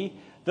daily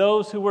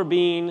those who were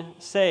being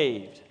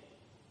saved.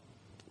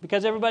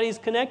 Because everybody's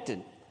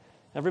connected.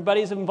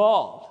 Everybody's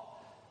involved.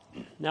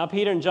 Now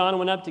Peter and John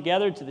went up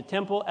together to the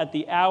temple at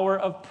the hour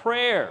of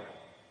prayer.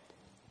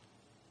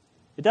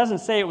 It doesn't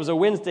say it was a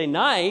Wednesday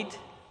night,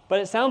 but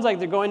it sounds like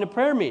they're going to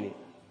prayer meeting.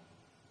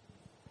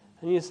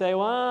 And you say,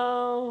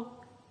 well,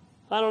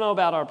 I don't know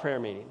about our prayer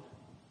meeting.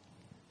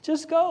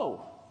 Just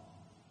go.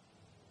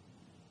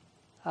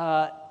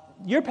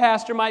 Your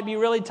pastor might be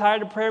really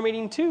tired of prayer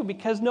meeting too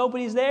because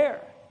nobody's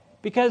there.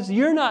 Because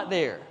you're not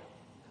there.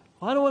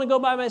 Well, I don't want to go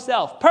by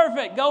myself.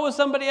 Perfect. Go with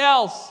somebody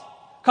else.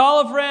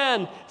 Call a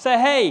friend. Say,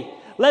 hey,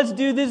 let's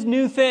do this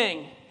new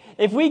thing.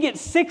 If we get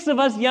 6 of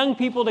us young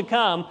people to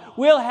come,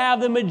 we'll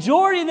have the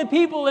majority of the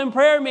people in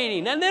prayer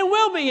meeting, and then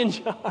we'll be in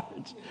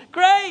charge.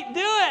 Great. Do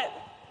it.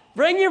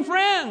 Bring your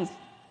friends.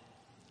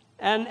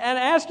 And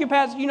ask your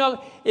pastor,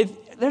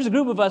 if there's a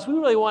group of us, we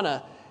really want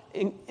to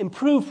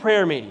improve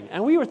prayer meeting.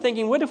 And we were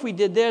thinking, what if we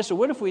did this, or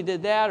what if we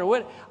did that, or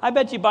what? I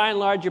bet you by and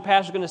large your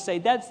pastor's going to say,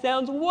 that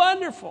sounds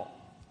wonderful.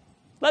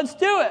 Let's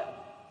do it.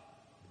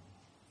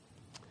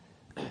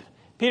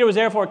 Peter was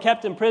therefore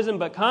kept in prison,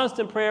 but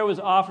constant prayer was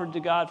offered to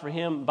God for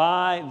him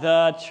by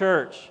the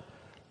church.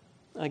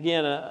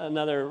 Again,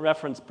 another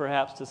reference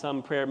perhaps to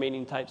some prayer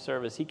meeting type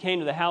service. He came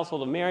to the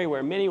household of Mary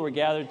where many were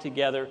gathered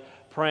together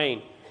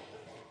praying.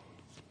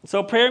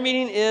 So prayer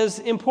meeting is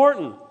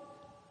important.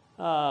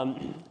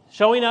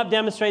 Showing up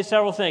demonstrates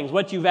several things.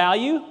 What you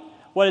value,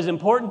 what is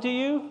important to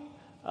you,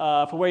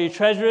 for where your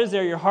treasure is,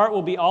 there your heart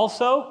will be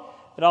also.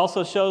 It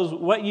also shows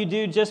what you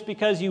do just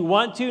because you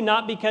want to,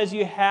 not because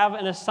you have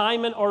an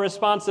assignment or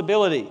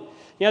responsibility.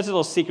 That's a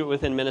little secret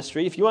within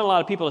ministry. If you want a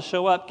lot of people to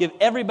show up, give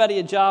everybody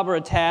a job or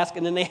a task,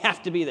 and then they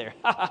have to be there.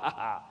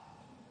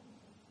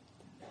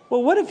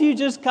 Well, what if you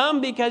just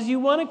come because you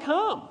want to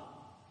come?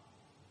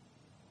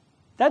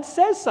 That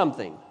says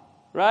something,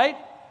 right?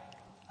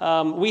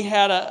 We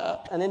had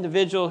an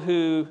individual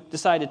who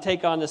decided to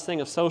take on this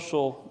thing of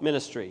social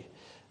ministry.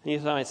 And you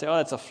might say, oh,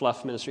 that's a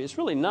fluff ministry. It's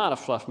really not a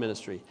fluff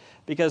ministry,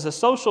 because a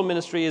social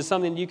ministry is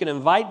something you can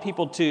invite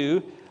people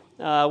to.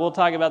 We'll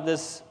talk about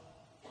this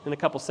in a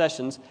couple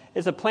sessions.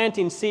 It's a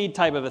planting seed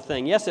type of a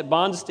thing. Yes, it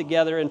bonds us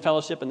together in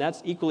fellowship, and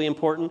that's equally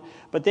important.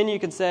 But then you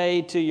can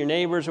say to your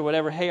neighbors or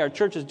whatever, hey, our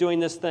church is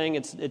doing this thing.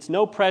 It's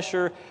no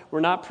pressure.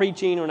 We're not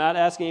preaching. We're not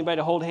asking anybody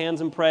to hold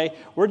hands and pray.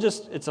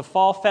 It's a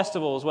fall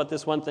festival is what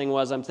this one thing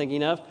was I'm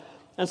thinking of.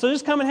 And so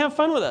just come and have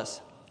fun with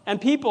us.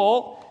 And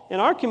people in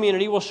our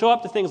community will show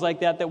up to things like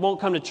that won't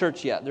come to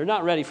church yet. They're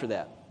not ready for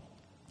that.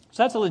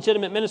 So that's a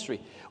legitimate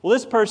ministry. Well,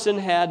 this person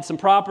had some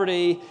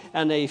property,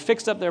 and they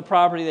fixed up their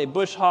property. They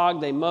bush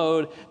hogged, they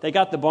mowed, they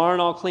got the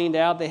barn all cleaned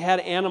out. They had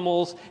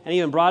animals, and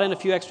even brought in a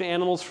few extra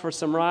animals for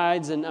some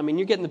rides. And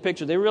you're getting the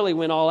picture. They really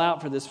went all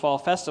out for this fall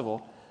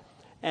festival.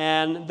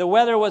 And the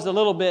weather was a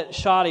little bit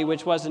shoddy,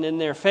 which wasn't in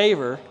their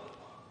favor.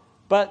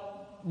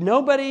 But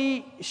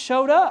nobody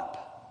showed up.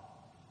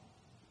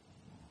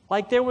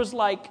 There was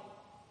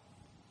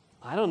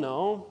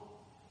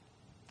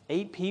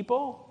 8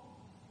 people.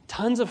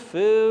 Tons of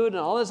food and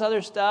all this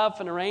other stuff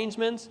and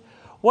arrangements.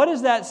 What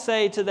does that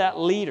say to that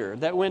leader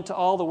that went to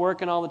all the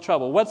work and all the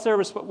trouble?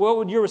 What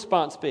would your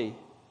response be?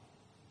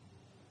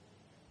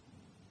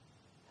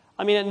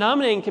 At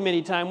nominating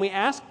committee time, we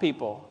ask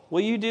people, will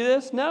you do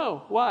this?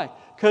 No. Why?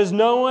 Because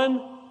no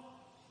one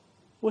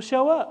will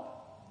show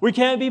up. We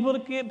can't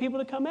get people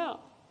to come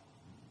out.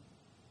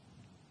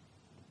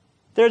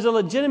 There's a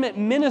legitimate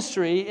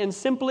ministry in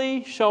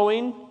simply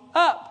showing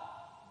up.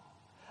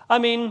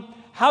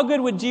 How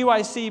good would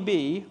GYC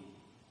be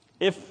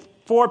if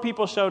 4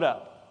 people showed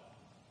up?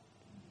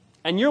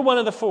 And you're one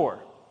of the 4.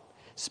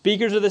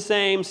 Speakers are the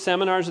same,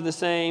 seminars are the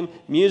same,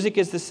 music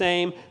is the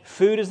same,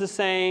 food is the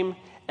same,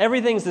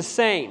 everything's the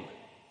same,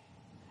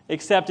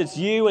 except it's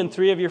you and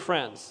 3 of your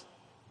friends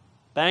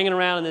banging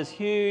around in this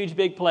huge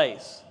big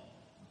place.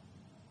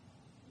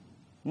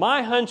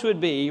 My hunch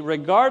would be,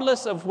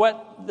 regardless of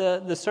what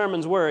the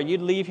sermons were,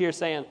 you'd leave here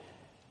saying,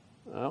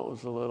 that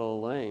was a little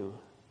lame.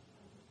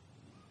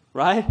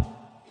 Right?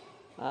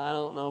 I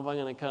don't know if I'm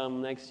going to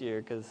come next year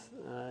because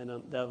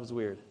that was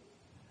weird.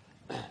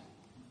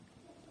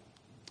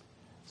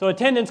 So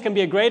attendance can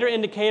be a greater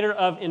indicator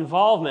of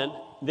involvement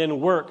than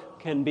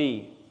work can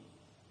be.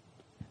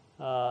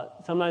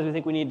 Sometimes we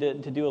think we need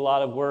to do a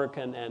lot of work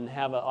and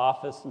have an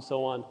office and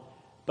so on.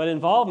 But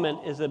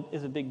involvement is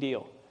a big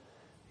deal.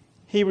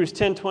 Hebrews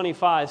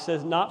 10:25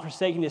 says, not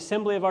forsaking the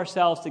assembly of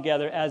ourselves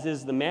together, as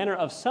is the manner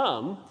of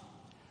some,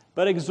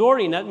 but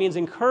exhorting, that means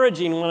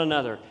encouraging one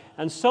another.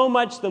 And so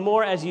much the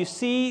more as you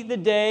see the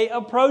day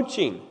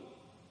approaching.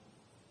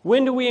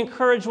 When do we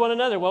encourage one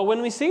another? Well,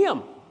 when we see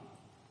them.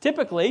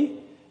 Typically,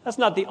 that's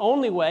not the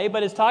only way,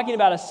 but it's talking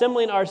about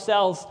assembling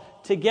ourselves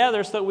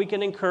together so that we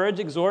can encourage,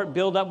 exhort,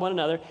 build up one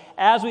another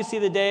as we see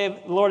the day of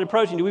the Lord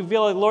approaching. Do we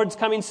feel like the Lord's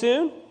coming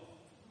soon?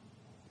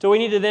 Do we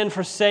need to then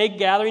forsake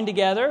gathering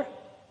together?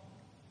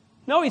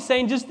 No, he's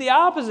saying just the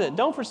opposite.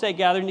 Don't forsake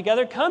gathering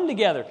together. Come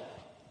together.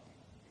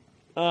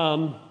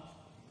 And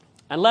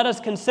let us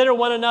consider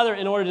one another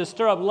in order to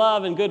stir up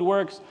love and good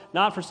works,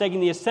 not forsaking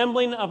the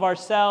assembling of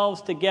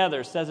ourselves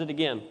together, says it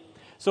again.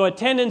 So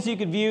attendance, you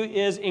could view,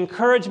 is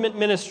encouragement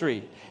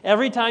ministry.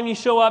 Every time you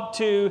show up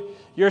to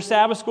your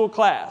Sabbath school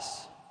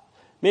class,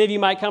 many of you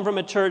might come from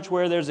a church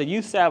where there's a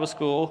youth Sabbath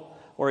school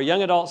or a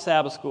young adult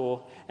Sabbath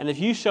school, and if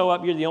you show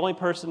up, you're the only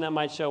person that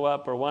might show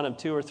up, or one of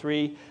two or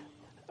three.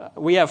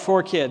 We have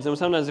 4 kids, and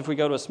sometimes if we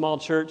go to a small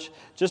church,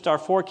 just our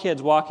 4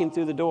 kids walking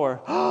through the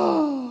door,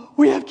 oh,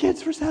 we have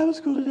kids for Sabbath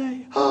school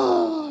today.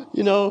 Oh,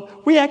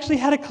 we actually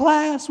had a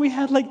class. We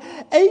had like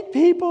 8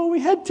 people. We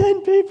had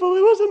 10 people.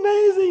 It was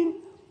amazing.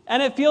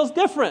 And it feels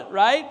different,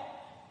 right?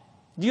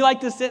 Do you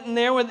like to sit in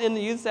there in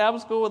the youth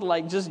Sabbath school with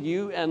like just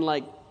you and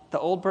like the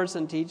old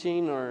person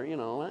teaching, or,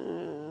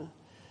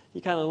 you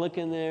kind of look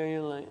in there and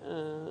you're like,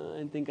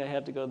 I think I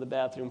have to go to the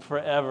bathroom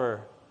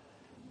forever.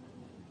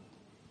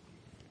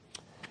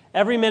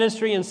 Every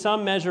ministry in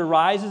some measure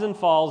rises and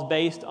falls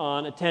based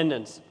on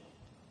attendance.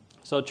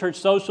 So church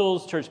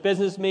socials, church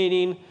business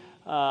meeting,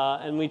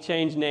 and we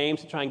change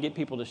names to try and get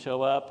people to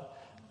show up.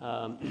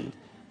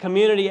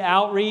 Community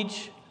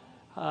outreach.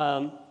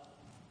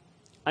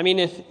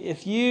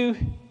 If you,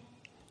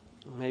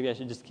 maybe I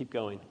should just keep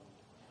going.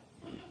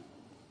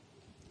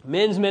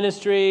 Men's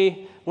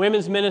ministry,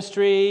 women's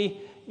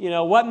ministry,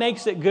 what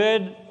makes it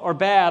good or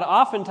bad?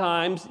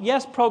 Oftentimes,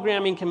 yes,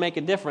 programming can make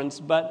a difference,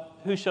 but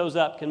who shows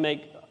up can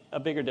make a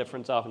bigger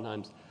difference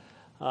oftentimes.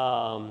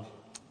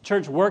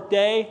 Church work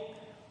day.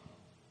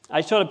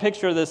 I showed a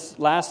picture of this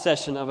last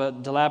session of a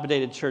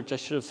dilapidated church. I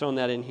should have thrown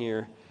that in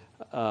here.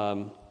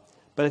 But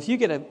if you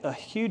get a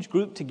huge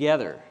group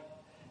together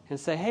and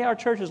say, hey, our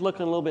church is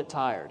looking a little bit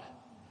tired.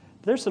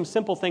 There's some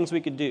simple things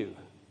we could do.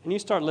 And you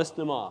start listing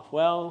them off.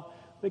 Well,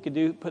 we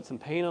could put some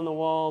paint on the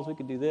walls. We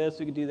could do this.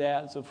 We could do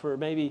that. So for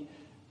maybe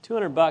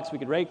 $200, we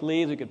could rake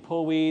leaves. We could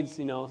pull weeds,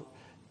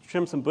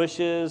 trim some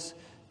bushes,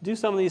 do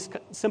some of these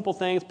simple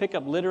things, pick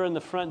up litter in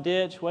the front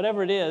ditch,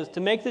 whatever it is, to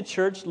make the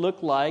church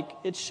look like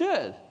it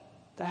should,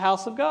 the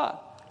house of God.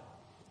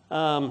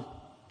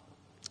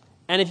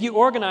 And if you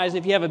organize,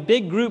 if you have a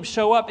big group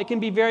show up, it can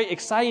be very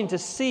exciting to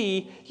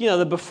see,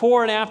 the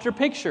before and after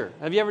picture.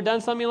 Have you ever done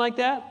something like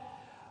that?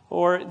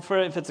 Or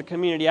if it's a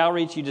community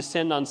outreach, you just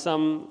send on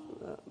some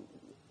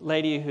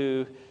lady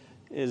who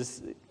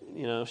is,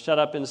 shut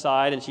up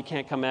inside and she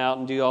can't come out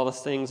and do all the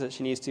things that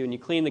she needs to, and you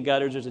clean the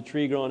gutters, there's a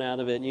tree growing out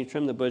of it, and you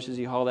trim the bushes,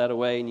 you haul that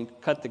away, and you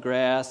cut the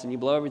grass, and you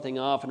blow everything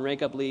off and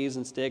rake up leaves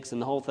and sticks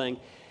and the whole thing.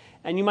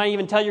 And you might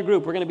even tell your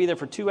group, we're going to be there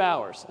for 2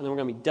 hours, and then we're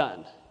going to be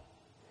done.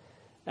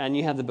 And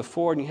you have the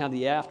before, and you have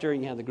the after,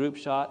 and you have the group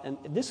shot, and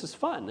this is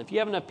fun. If you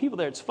have enough people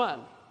there, it's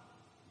fun.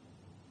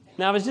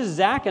 Now, if it's just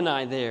Zach and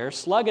I there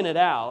slugging it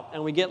out,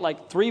 and we get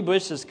like 3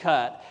 bushes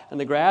cut, and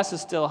the grass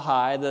is still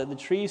high, the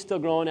tree's still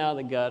growing out of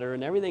the gutter,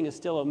 and everything is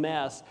still a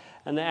mess,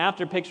 and the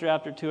after picture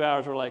after 2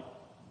 hours, we're like,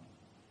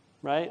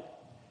 right?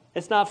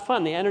 It's not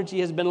fun. The energy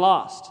has been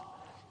lost.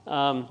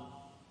 One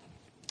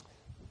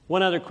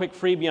other quick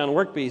freebie on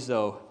WorkBees,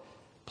 though.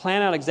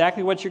 Plan out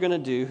exactly what you're going to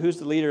do, who's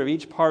the leader of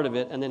each part of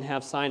it, and then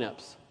have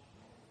sign-ups.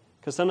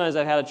 Because sometimes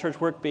I've had a church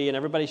WorkBee, and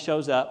everybody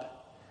shows up,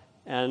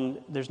 and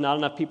there's not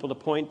enough people to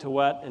point to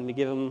what and to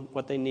give them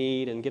what they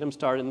need and get them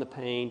started in the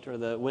paint or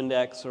the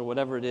Windex or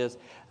whatever it is.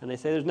 And they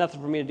say, there's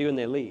nothing for me to do, and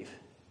they leave.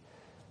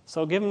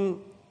 So give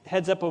them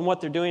heads up on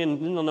what they're doing,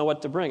 and then they'll know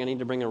what to bring. I need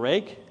to bring a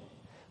rake,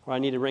 or I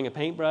need to bring a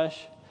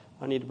paintbrush,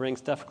 or I need to bring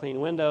stuff to clean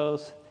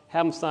windows.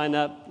 Have them sign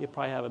up. You'll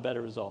probably have a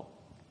better result.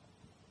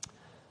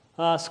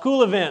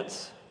 School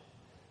events.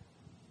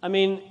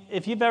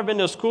 If you've ever been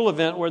to a school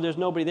event where there's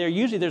nobody there,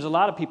 usually there's a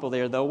lot of people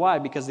there, though. Why?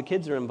 Because the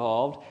kids are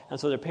involved, and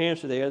so their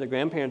parents are there, their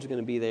grandparents are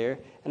going to be there.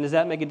 And does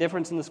that make a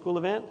difference in the school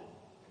event?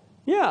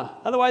 Yeah.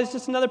 Otherwise, it's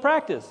just another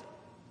practice.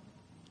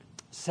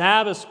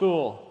 Sabbath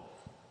school.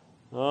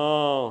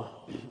 Oh,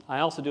 I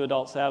also do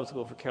adult Sabbath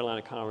school for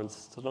Carolina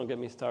Conference, so don't get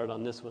me started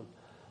on this one.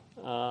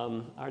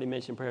 I already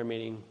mentioned prayer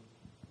meeting.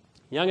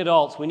 Young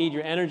adults, we need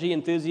your energy,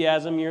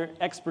 enthusiasm, your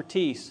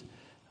expertise.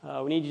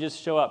 We need you to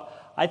just show up.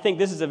 I think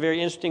this is a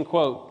very interesting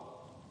quote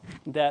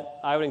that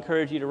I would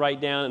encourage you to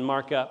write down and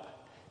mark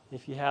up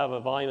if you have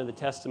a volume of the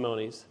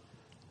testimonies,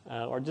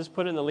 or just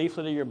put it in the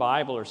leaflet of your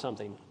Bible or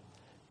something.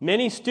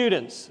 Many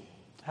students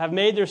have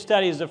made their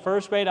studies the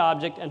first-grade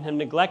object and have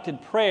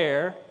neglected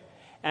prayer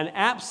and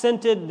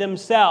absented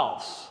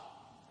themselves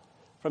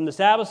from the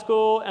Sabbath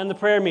school and the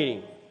prayer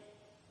meeting.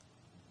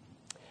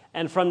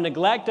 And from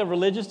neglect of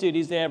religious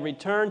duties, they have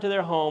returned to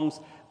their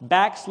homes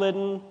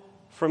backslidden,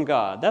 from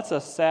God. That's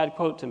a sad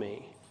quote to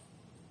me.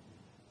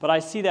 But I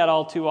see that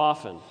all too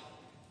often.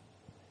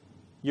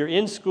 You're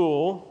in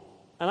school,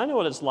 and I know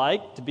what it's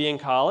like to be in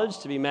college,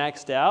 to be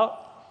maxed out.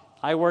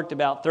 I worked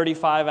about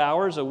 35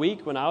 hours a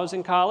week when I was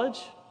in college.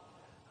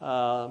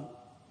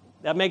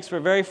 That makes for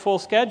a very full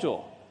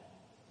schedule.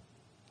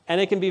 And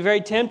it can be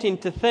very tempting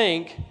to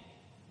think,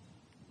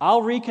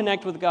 I'll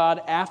reconnect with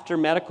God after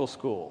medical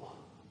school,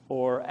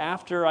 or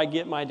after I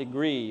get my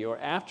degree, or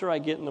after I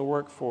get in the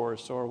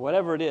workforce, or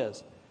whatever it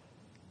is.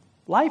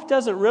 Life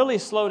doesn't really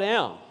slow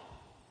down.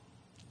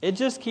 It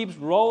just keeps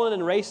rolling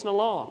and racing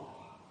along.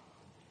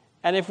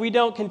 And if we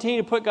don't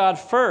continue to put God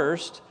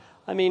first,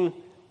 I mean,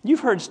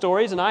 you've heard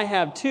stories, and I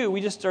have too. We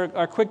just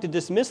are quick to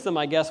dismiss them,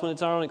 I guess, when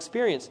it's our own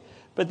experience.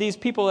 But these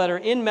people that are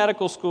in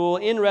medical school,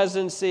 in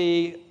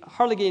residency,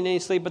 hardly getting any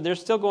sleep, but they're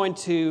still going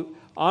to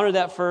honor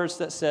that verse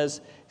that says,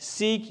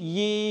 "Seek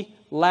ye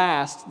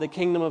last the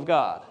kingdom of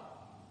God."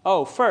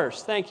 Oh,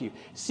 first, thank you.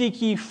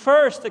 "Seek ye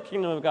first the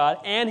kingdom of God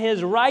and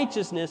his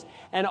righteousness,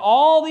 and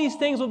all these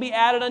things will be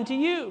added unto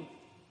you."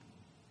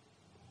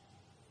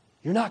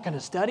 You're not going to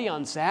study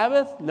on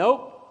Sabbath?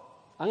 Nope.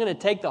 I'm going to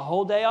take the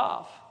whole day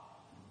off.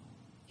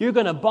 You're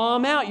going to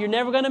bomb out. You're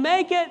never going to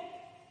make it.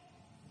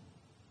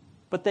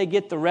 But they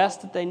get the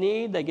rest that they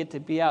need. They get to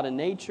be out in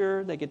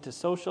nature. They get to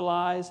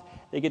socialize.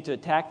 They get to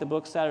attack the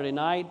book Saturday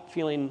night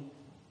feeling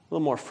a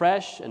little more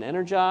fresh and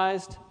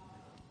energized.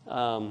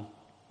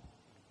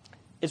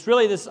 It's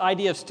really this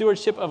idea of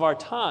stewardship of our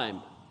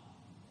time.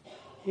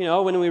 You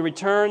know, when we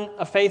return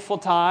a faithful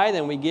tithe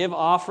and we give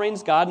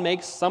offerings, God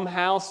makes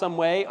somehow, some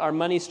way our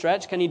money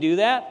stretch. Can he do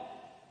that?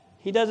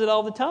 He does it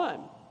all the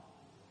time.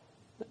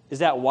 Is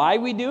that why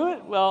we do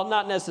it? Well,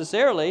 not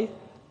necessarily.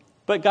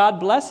 But God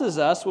blesses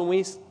us when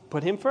we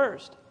put him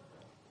first.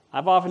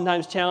 I've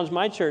oftentimes challenged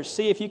my church,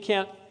 see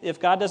if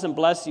God doesn't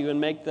bless you and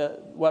make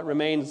what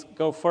remains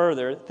go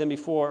further than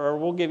before, or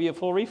we'll give you a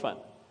full refund.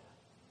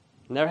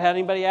 Never had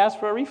anybody ask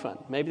for a refund.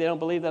 Maybe they don't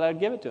believe that I'd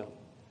give it to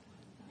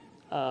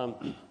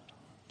them.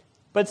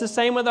 But it's the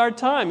same with our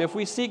time. If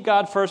we seek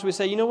God first, we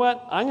say, you know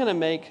what? I'm going to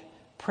make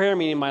prayer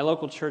meeting in my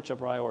local church a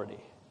priority.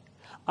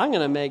 I'm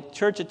going to make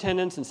church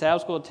attendance and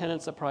Sabbath school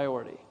attendance a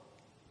priority.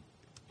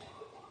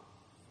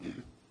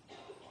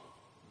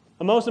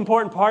 A most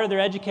important part of their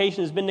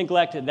education has been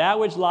neglected. That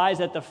which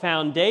lies at the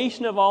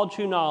foundation of all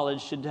true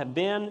knowledge should have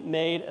been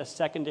made a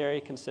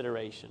secondary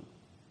consideration.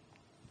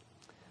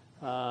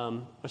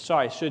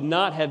 Should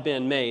not have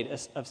been made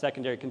a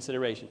secondary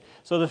consideration.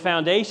 So the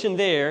foundation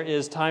there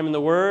is time in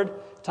the Word,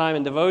 time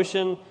in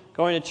devotion,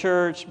 going to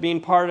church, being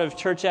part of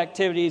church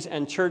activities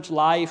and church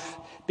life,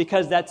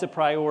 because that's a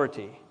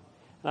priority.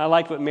 And I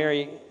liked what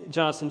Mary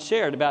Johnson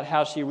shared about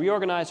how she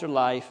reorganized her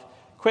life,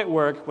 quit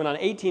work, went on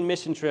 18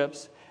 mission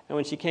trips, and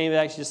when she came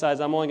back, she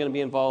decides, I'm only going to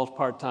be involved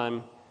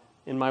part-time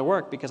in my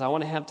work because I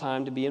want to have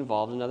time to be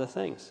involved in other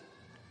things.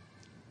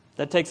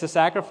 That takes a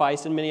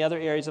sacrifice in many other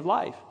areas of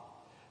life.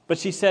 But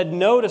she said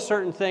no to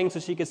certain things so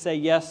she could say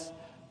yes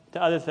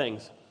to other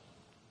things.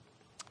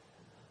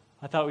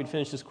 I thought we'd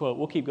finish this quote.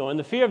 We'll keep going.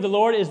 "The fear of the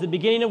Lord is the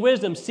beginning of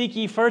wisdom. Seek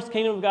ye first the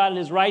kingdom of God and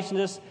his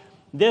righteousness.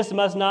 This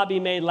must not be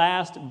made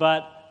last,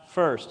 but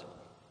first."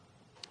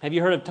 Have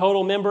you heard of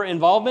total member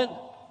involvement?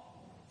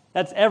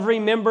 That's every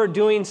member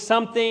doing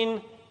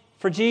something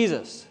for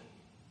Jesus.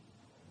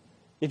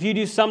 If you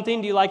do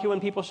something, do you like it when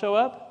people show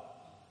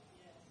up?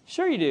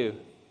 Sure you do.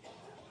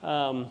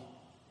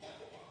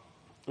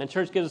 And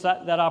church gives us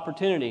that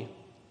opportunity.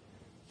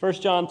 1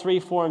 John 3,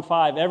 4, and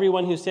 5.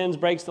 "Everyone who sins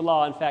breaks the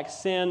law. In fact,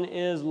 sin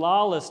is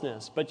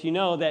lawlessness. But you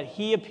know that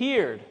he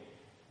appeared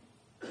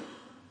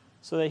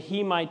so that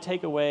he might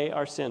take away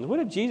our sins." What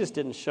if Jesus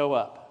didn't show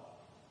up?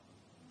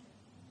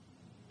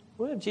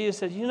 What if Jesus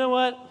said, you know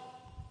what?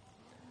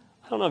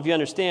 I don't know if you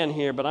understand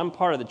here, but I'm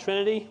part of the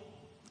Trinity.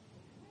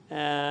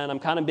 And I'm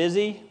kind of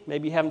busy.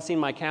 Maybe you haven't seen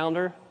my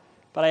calendar.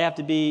 But I have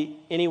to be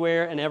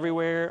anywhere and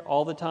everywhere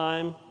all the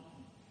time.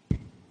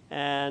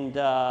 And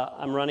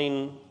I'm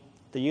running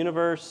the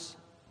universe,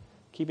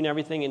 keeping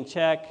everything in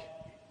check.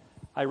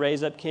 I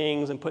raise up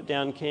kings and put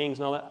down kings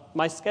and all that.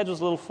 My schedule's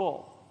a little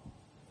full.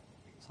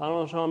 So I'm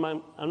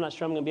not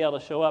sure I'm going to be able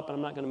to show up, and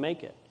I'm not going to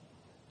make it.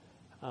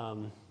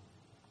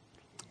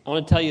 I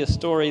want to tell you a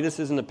story. This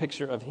isn't a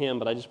picture of him,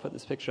 but I just put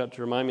this picture up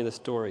to remind me of the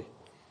story.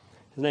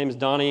 His name is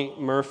Donnie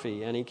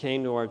Murphy, and he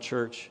came to our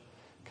church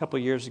a couple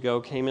of years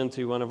ago, came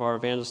into one of our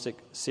evangelistic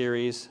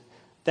series.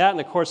 That and,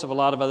 of course, of a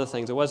lot of other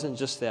things. It wasn't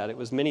just that. It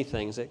was many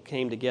things that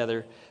came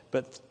together.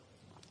 But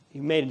he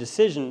made a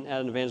decision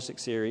at an evangelistic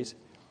series.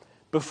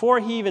 Before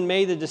he even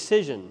made the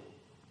decision,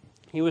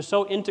 he was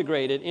so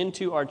integrated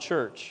into our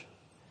church.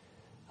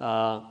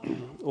 Well,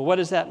 what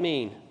does that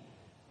mean?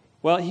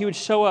 Well, he would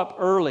show up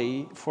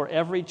early for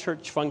every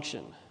church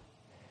function.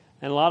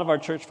 And a lot of our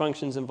church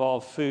functions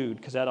involve food,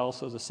 because that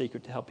also is a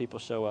secret to help people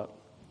show up.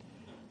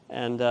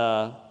 And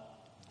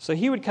so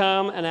he would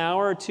come an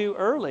hour or two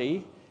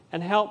early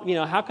and help.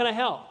 How can I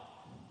help?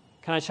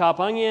 Can I chop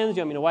onions? Do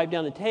you want me to wipe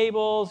down the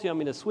tables? Do you want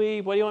me to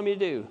sweep? What do you want me to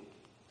do?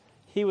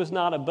 He was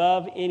not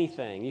above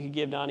anything. You could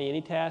give Donnie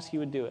any task, he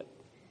would do it.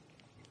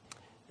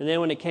 And then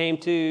when it came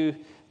to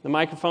The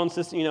microphone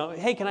system,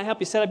 hey, can I help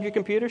you set up your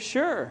computer?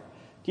 Sure.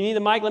 Do you need the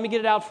mic? Let me get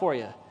it out for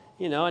you.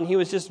 And he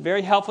was just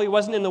very helpful. He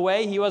wasn't in the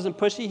way. He wasn't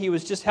pushy. He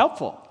was just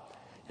helpful.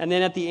 And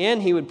then at the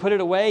end, he would put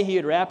it away. He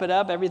would wrap it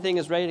up. Everything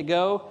is ready to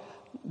go.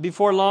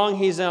 Before long,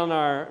 he's on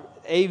our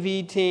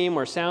AV team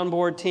or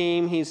soundboard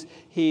team.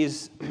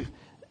 He's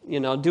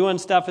doing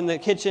stuff in the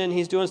kitchen.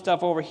 He's doing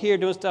stuff over here,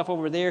 doing stuff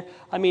over there.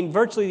 I mean,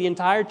 virtually the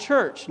entire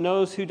church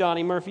knows who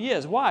Donnie Murphy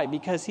is. Why?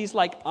 Because he's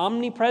like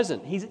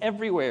omnipresent. He's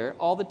everywhere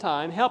all the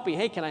time, helping.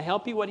 Hey, can I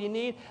help you? What do you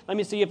need? Let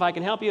me see if I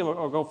can help you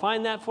or go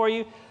find that for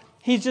you.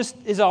 He just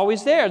is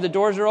always there. The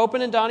doors are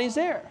open and Donnie's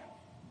there.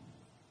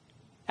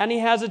 And he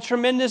has a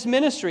tremendous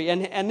ministry.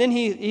 And then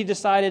he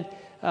decided,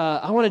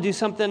 I want to do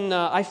something.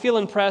 I feel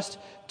impressed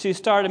to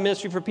start a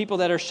ministry for people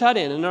that are shut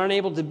in and aren't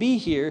able to be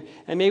here,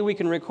 and maybe we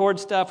can record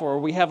stuff, or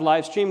we have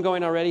live stream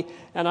going already,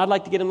 and I'd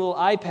like to get them little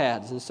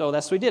iPads. And so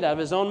that's what we did out of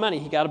his own money.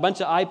 He got a bunch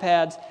of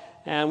iPads,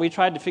 and we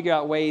tried to figure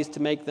out ways to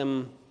make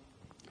them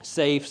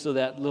safe so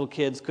that little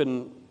kids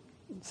couldn't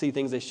see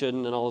things they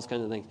shouldn't and all those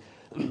kinds of things.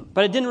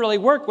 But it didn't really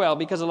work well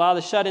because a lot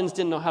of the shut-ins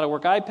didn't know how to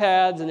work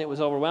iPads, and it was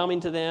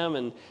overwhelming to them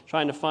and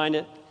trying to find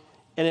it.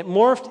 And it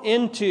morphed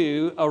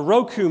into a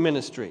Roku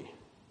ministry.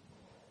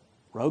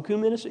 Roku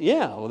ministry?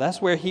 Yeah, well,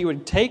 that's where he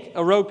would take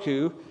a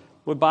Roku,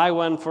 would buy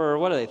one for,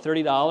 what are they,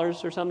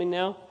 $30 or something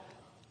now?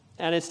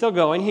 And it's still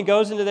going. He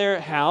goes into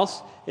their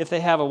house. If they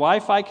have a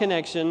Wi-Fi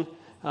connection,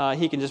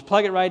 he can just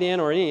plug it right in,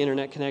 or any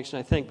internet connection,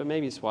 I think, but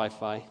maybe it's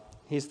Wi-Fi.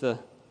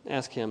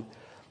 Ask him.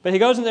 But he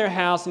goes in their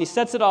house, and he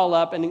sets it all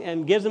up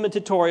and gives them a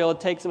tutorial.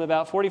 It takes them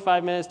about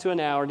 45 minutes to an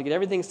hour to get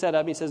everything set up.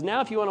 And he says, now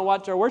if you want to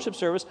watch our worship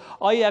service,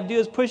 all you have to do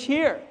is push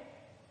here.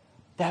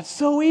 That's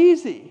so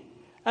easy.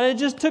 And it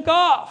just took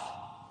off.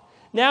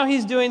 Now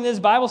he's doing this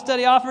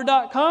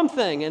BibleStudyOffer.com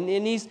thing,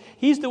 and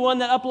he's the one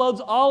that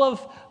uploads all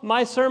of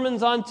my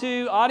sermons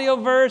onto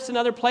Audioverse and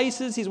other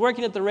places. He's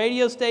working at the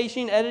radio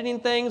station,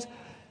 editing things.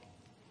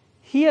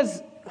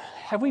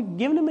 Have we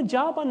given him a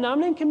job on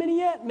nominating committee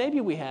yet? Maybe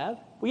we have.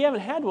 We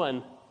haven't had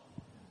one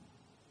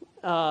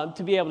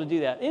to be able to do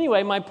that.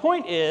 Anyway, my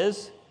point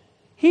is,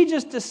 he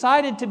just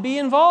decided to be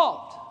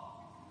involved,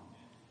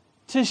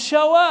 to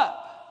show up,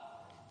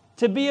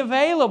 to be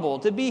available,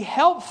 to be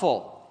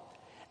helpful.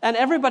 And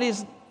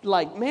everybody's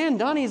like, man,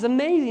 Donnie's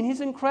amazing.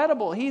 He's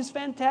incredible. He's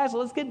fantastic.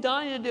 Let's get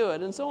Donnie to do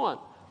it, and so on.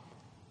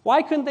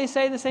 Why couldn't they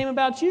say the same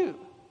about you?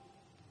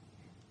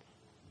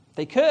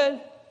 They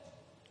could.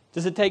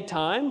 Does it take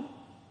time,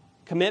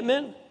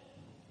 commitment,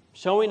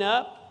 showing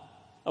up,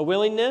 a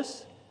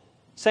willingness,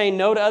 saying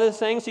no to other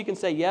things so you can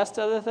say yes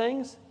to other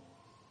things?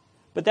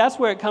 But that's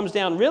where it comes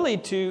down really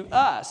to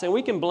us. And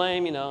we can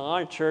blame,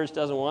 our church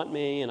doesn't want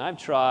me, and I've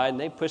tried, and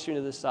they push me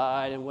to the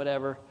side, and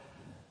whatever.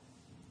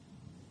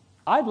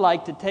 I'd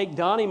like to take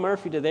Donnie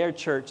Murphy to their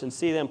church and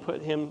see them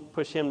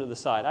push him to the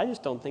side. I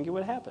just don't think it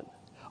would happen.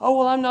 Oh,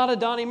 well, I'm not a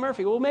Donnie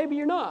Murphy. Well, maybe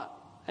you're not,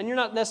 and you're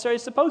not necessarily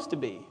supposed to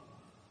be.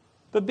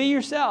 But be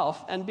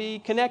yourself and be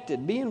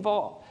connected, be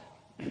involved,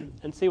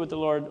 and see what the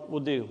Lord will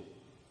do.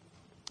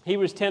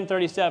 Hebrews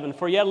 10:37,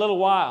 for yet a little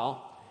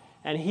while,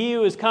 and he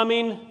who is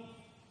coming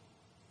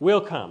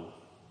will come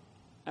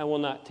and will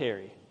not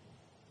tarry.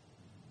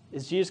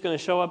 Is Jesus going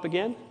to show up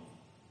again?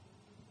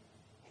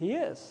 He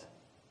is.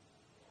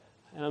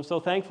 And I'm so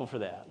thankful for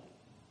that.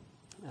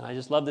 And I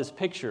just love this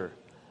picture.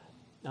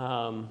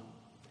 And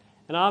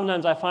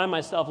oftentimes I find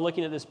myself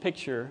looking at this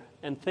picture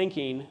and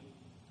thinking,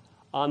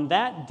 on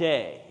that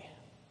day,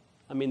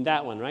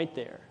 that one right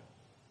there.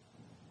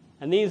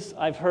 And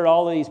I've heard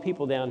all of these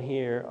people down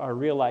here are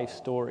real life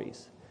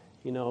stories.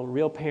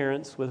 Real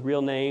parents with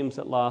real names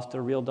that lost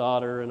a real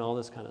daughter and all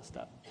this kind of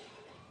stuff.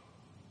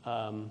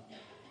 On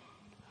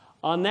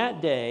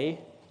that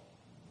day,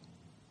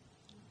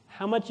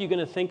 how much are you going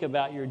to think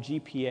about your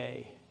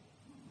GPA?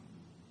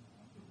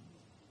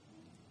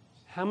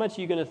 How much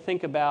are you going to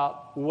think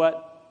about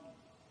what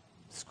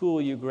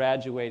school you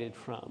graduated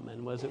from?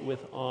 And was it with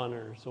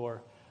honors?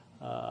 Or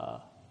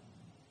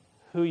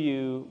were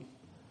you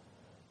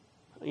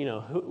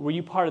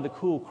part of the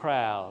cool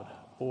crowd?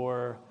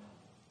 Or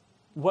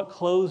what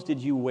clothes did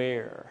you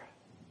wear?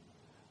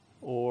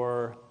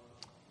 Or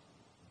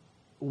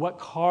what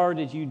car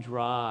did you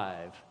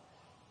drive?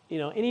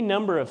 Any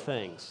number of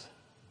things.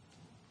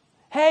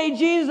 Hey,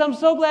 Jesus, I'm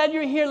so glad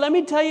you're here. Let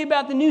me tell you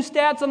about the new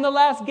stats on the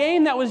last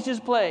game that was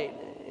just played.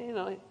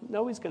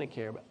 Nobody's going to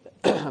care about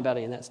that, about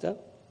any of that stuff.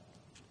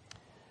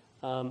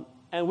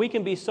 And we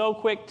can be so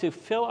quick to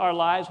fill our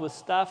lives with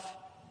stuff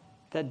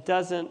that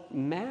doesn't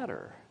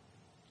matter.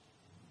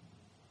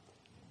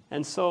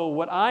 And so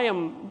what I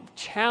am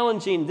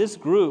challenging this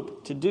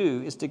group to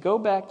do is to go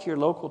back to your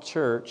local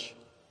church.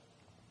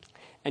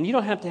 And you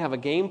don't have to have a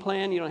game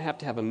plan. You don't have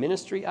to have a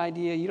ministry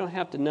idea. You don't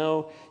have to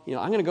know,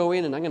 I'm going to go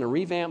in and I'm going to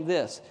revamp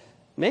this.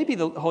 Maybe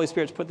the Holy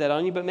Spirit's put that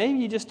on you, but maybe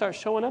you just start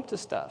showing up to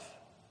stuff.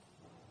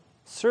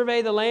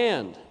 Survey the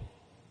land.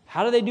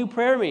 How do they do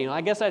prayer meeting?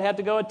 I guess I'd have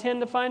to go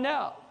attend to find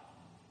out.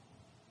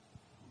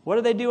 What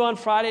do they do on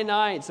Friday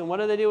nights? And what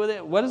do they do with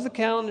it? What does the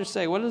calendar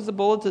say? What does the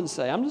bulletin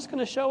say? I'm just going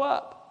to show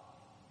up.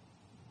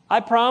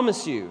 I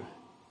promise you,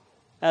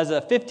 as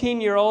a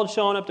 15-year-old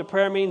showing up to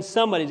prayer meeting,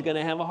 somebody's going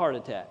to have a heart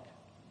attack.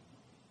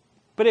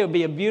 But it would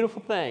be a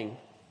beautiful thing.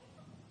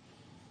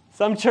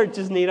 Some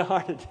churches need a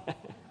heart attack.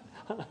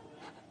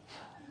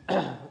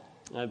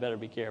 I better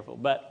be careful.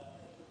 But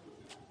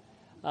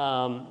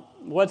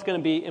what's going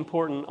to be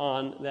important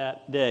on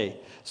that day?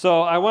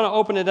 So I want to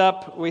open it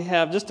up. We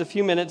have just a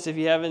few minutes. If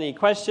you have any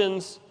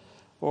questions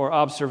or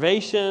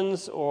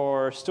observations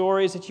or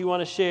stories that you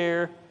want to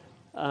share,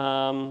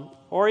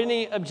 or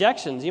any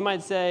objections. You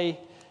might say,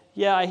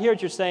 yeah, I hear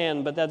what you're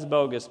saying, but that's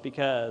bogus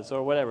because,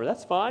 or whatever.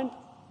 That's fine.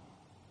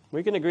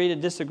 We can agree to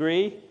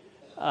disagree.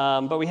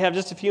 But we have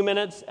just a few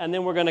minutes, and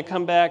then we're going to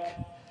come back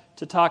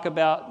to talk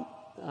about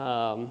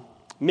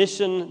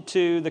mission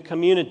to the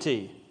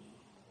community.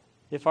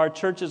 If our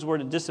churches were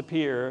to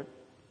disappear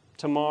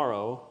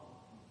tomorrow,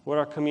 would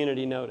our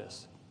community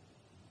notice?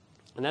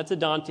 And that's a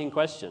daunting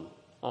question,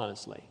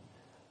 honestly.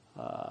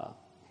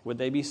 Would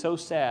they be so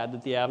sad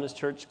that the Adventist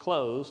church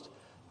closed,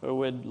 or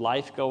would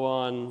life go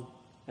on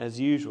as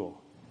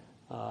usual?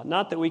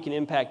 Not that we can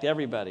impact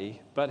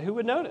everybody, but who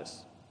would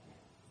notice?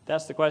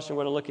 That's the question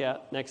we're going to look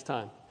at next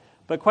time.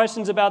 But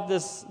questions about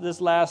this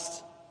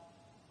last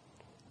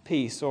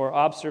piece, or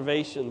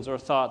observations or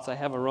thoughts? I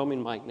have a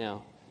roaming mic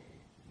now.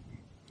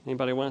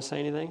 Anybody want to say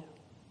anything?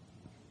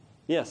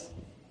 Yes.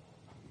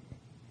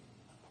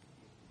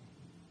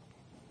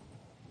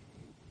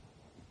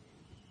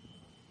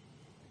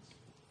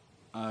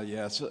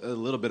 Yeah, it's a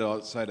little bit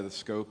outside of the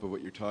scope of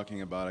what you're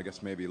talking about. I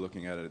guess maybe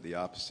looking at it the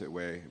opposite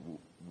way.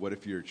 What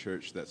if you're a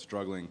church that's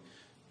struggling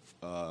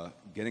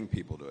getting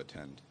people to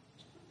attend?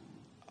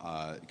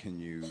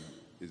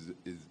 Is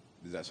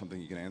that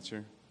something you can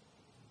answer?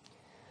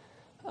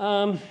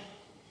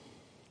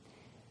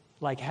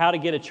 Like how to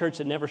get a church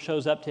that never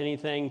shows up to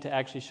anything to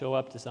actually show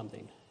up to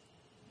something.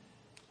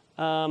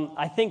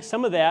 I think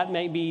some of that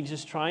may be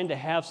just trying to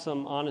have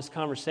some honest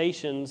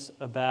conversations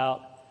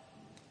about,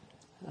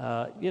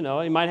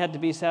 it might have to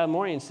be Saturday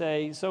morning and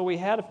say, so we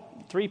had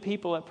 3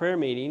 people at prayer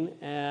meeting,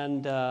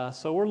 and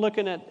so we're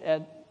looking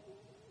at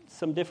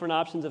some different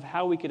options of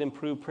how we could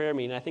improve prayer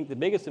meeting. I think the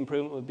biggest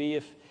improvement would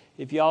be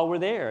if y'all were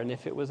there and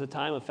if it was a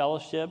time of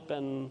fellowship,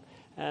 and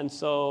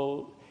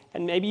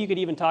maybe you could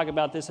even talk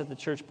about this at the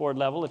church board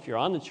level if you're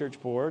on the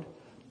church board.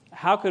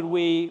 How could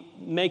we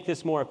make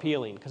this more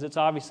appealing? Because it's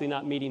obviously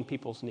not meeting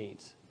people's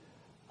needs.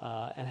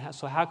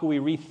 So how can we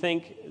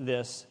rethink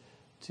this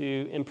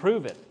to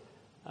improve it?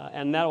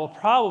 And that will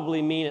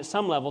probably mean at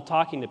some level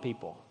talking to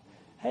people.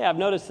 Hey, I've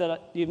noticed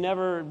that you've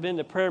never been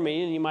to prayer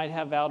meeting, and you might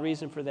have valid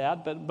reason for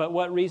that, but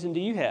what reason do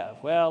you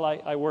have? Well,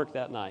 I work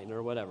that night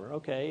or whatever.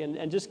 Okay,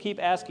 and just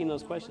keep asking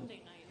those questions.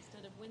 Monday night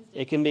instead of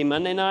Wednesday. It can be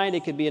Monday night.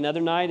 It could be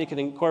another night. It could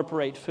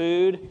incorporate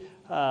food.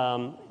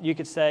 You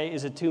could say,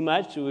 is it too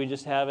much? Do we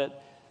just have it?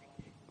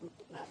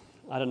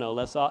 I don't know.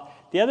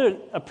 The other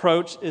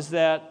approach is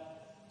that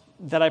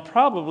I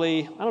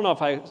don't know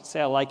if I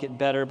say I like it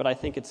better, but I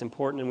think it's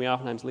important, and we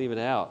oftentimes leave it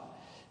out,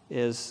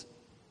 is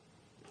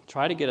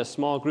try to get a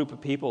small group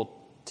of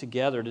people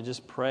together to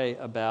just pray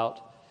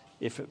about,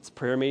 if it's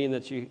prayer meeting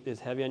that is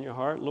heavy on your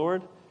heart,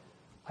 Lord,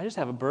 I just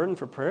have a burden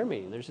for prayer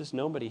meeting. There's just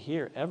nobody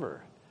here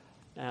ever.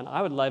 And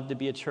I would love to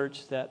be a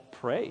church that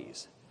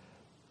prays.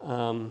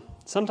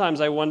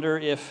 Sometimes I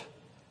wonder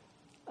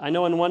I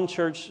know in one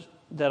church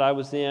that I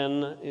was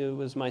in, it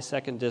was my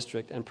second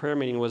district, and prayer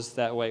meeting was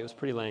that way. It was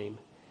pretty lame.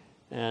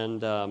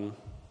 And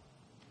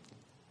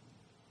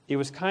it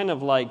was kind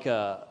of like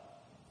a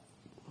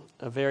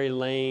very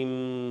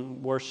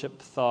lame worship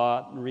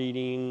thought,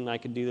 reading, I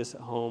could do this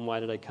at home, why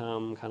did I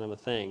come, kind of a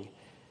thing.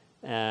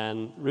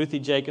 And Ruthie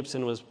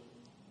Jacobson was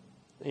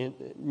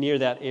near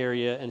that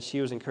area, and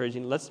she was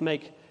encouraging, let's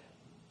make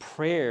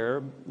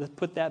prayer, let's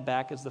put that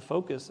back as the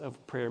focus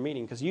of prayer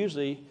meeting, because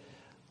usually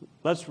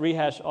let's talk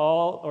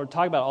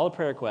about all the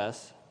prayer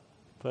requests,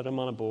 put them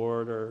on a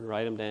board or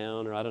write them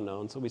down, or I don't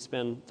know. And so we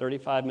spend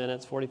 35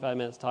 minutes, 45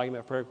 minutes talking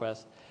about prayer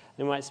requests,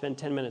 and we might spend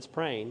 10 minutes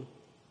praying.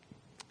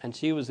 And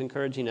she was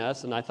encouraging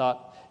us, and I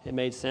thought it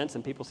made sense,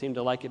 and people seemed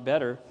to like it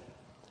better.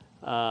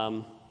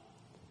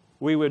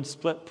 We would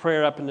split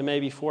prayer up into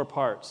maybe 4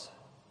 parts.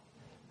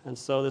 And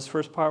so this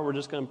first part, we're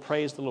just going to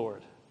praise the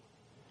Lord.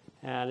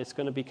 And it's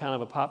going to be kind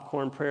of a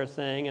popcorn prayer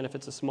thing, and if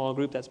it's a small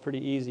group, that's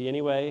pretty easy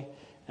anyway.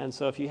 And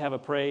so if you have a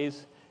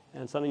praise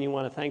and something you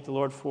want to thank the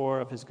Lord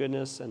for, of His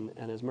goodness and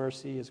His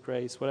mercy, His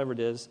grace, whatever it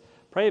is,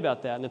 pray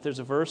about that. And if there's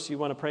a verse you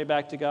want to pray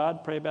back to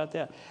God, pray about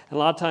that. And a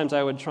lot of times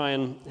I would try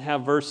and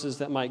have verses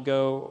that might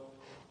go,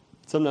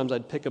 sometimes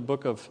I'd pick a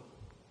book of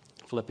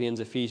Philippians,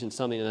 Ephesians,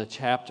 something in a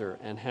chapter,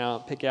 and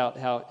pick out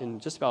how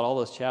in just about all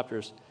those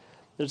chapters,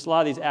 there's a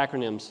lot of these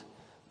acronyms,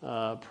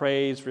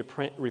 praise,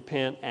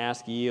 repent,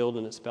 ask, yield,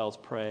 and it spells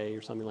pray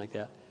or something like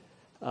that.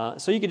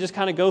 So you could just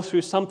kind of go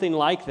through something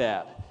like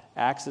that.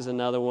 Acts is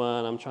another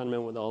one. I'm trying to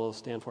remember what all those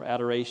stand for.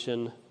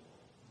 Adoration,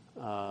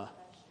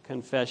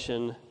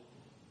 confession,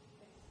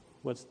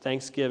 what's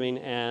Thanksgiving,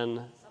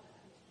 and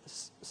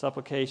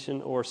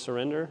supplication or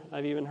surrender,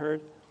 I've even heard.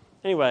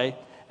 Anyway,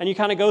 and you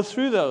kind of go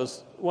through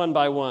those one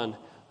by one.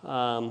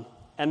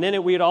 And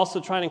then we'd also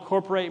try and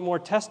incorporate more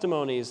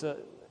testimonies.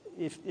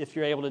 if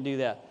you're able to do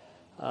that.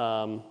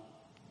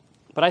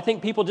 But I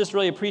think people just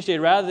really appreciate,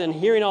 rather than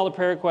hearing all the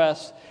prayer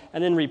requests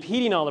and then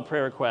repeating all the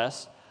prayer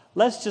requests,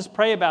 let's just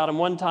pray about them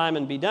one time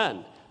and be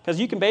done. Because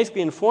you can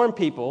basically inform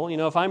people,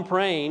 if I'm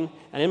praying,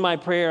 and in my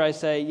prayer I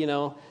say,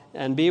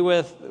 and be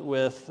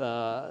with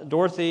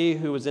Dorothy,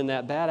 who was in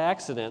that bad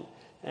accident.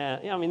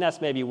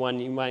 That's maybe one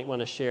you might want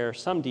to share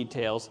some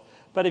details.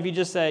 But if you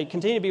just say,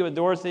 continue to be with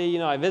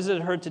Dorothy, I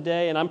visited her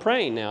today, and I'm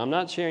praying now, I'm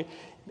not sharing.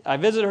 I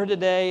visited her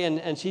today,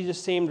 and she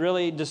just seemed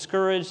really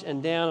discouraged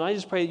and down. And I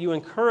just pray that you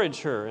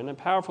encourage her in a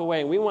powerful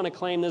way. And we want to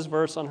claim this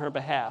verse on her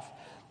behalf.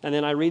 And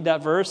then I read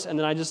that verse, and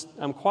then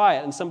I'm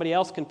quiet, and somebody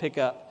else can pick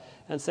up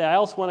and say, I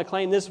also want to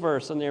claim this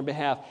verse on their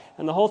behalf.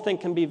 And the whole thing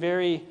can be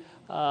very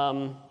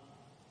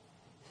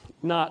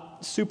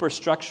not super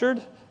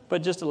structured,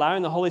 but just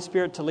allowing the Holy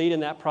Spirit to lead in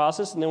that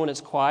process. And then when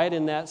it's quiet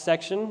in that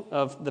section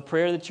of the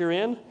prayer that you're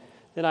in,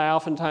 then I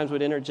oftentimes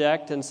would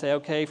interject and say,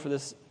 okay, for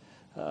this,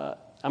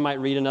 I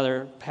might read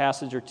another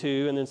passage or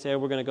two, and then say,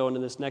 we're going to go into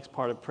this next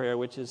part of prayer,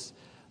 which is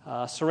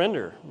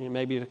surrender,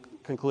 maybe to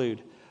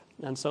conclude.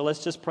 And so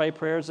let's just pray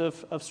prayers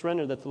of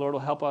surrender, that the Lord will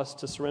help us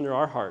to surrender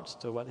our hearts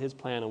to what His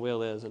plan and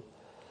will is. And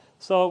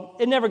so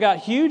it never got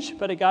huge,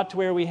 but it got to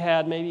where we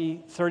had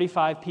maybe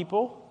 35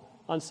 people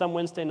on some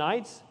Wednesday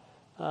nights.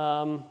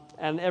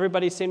 And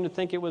everybody seemed to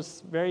think it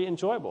was very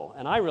enjoyable.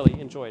 And I really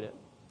enjoyed it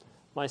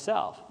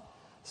myself.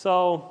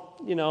 So,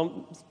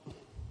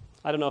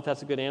 I don't know if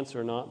that's a good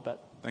answer or not,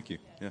 but... Thank you.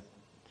 Yeah.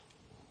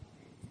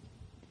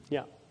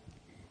 Yeah.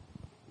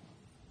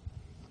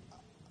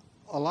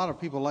 A lot of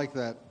people like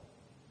that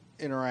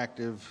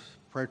interactive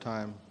prayer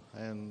time,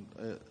 and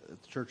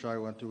at the church I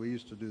went to, we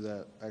used to do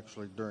that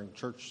actually during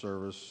church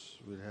service.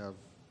 We'd have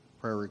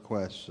prayer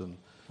requests, and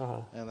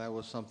that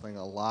was something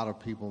a lot of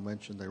people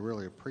mentioned they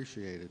really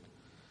appreciated.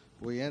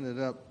 We ended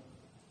up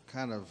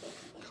kind of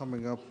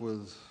coming up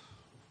with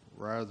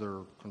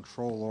rather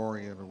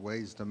control-oriented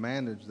ways to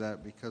manage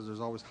that, because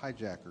there's always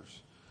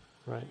hijackers.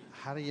 Right.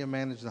 How do you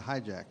manage the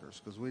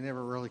hijackers? Because we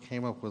never really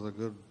came up with a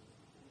good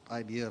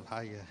idea of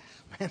how you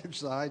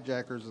manage the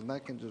hijackers, and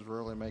that can just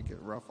really make it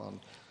rough on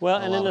Well,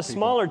 a and lot in a of people.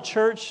 smaller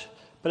church,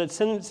 but it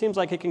seems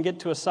like it can get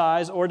to a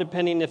size, or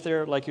depending if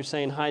they're, like you're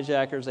saying,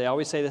 hijackers, they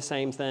always say the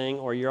same thing,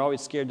 or you're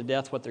always scared to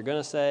death what they're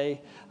going to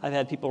say. I've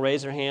had people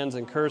raise their hands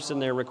and curse in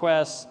their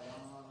requests,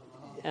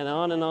 and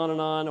on and on and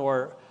on.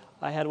 Or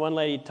I had one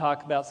lady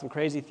talk about some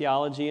crazy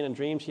theology and a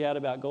dream she had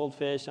about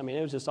goldfish.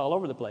 It was just all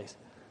over the place.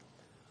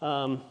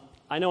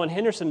 I know in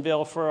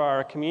Hendersonville, for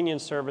our communion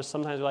service,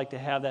 sometimes we like to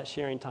have that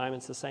sharing time.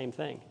 It's the same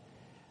thing.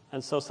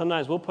 And so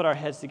sometimes we'll put our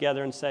heads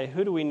together and say,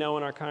 who do we know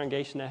in our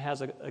congregation that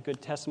has a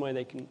good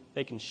testimony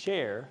they can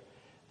share?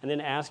 And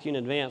then ask you in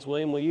advance,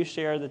 William, will you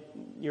share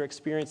your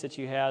experience that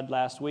you had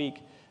last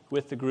week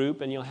with the group?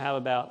 And you'll have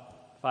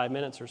about 5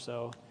 minutes or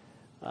so.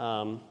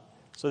 So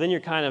then you're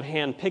kind of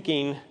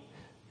hand-picking,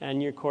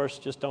 and you, of course,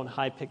 just don't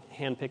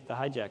hand-pick the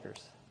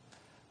hijackers.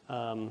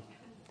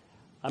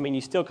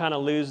 You still kind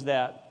of lose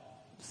that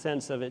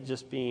sense of it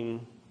just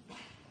being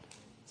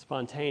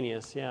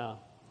spontaneous, yeah.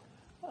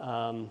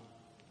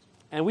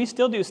 And we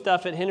still do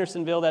stuff at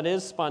Hendersonville that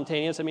is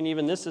spontaneous.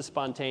 Even this is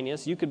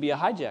spontaneous. You could be a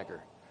hijacker.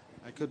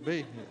 I could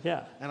be.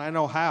 Yeah. And I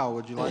know how.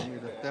 Would you like me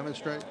to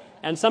demonstrate?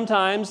 And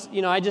sometimes,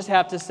 I just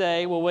have to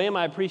say, well, William,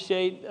 I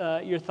appreciate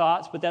your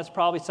thoughts, but that's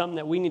probably something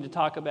that we need to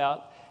talk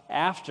about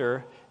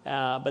after,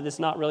 but it's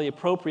not really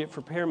appropriate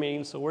for prayer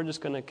meetings, so we're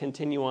just going to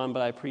continue on,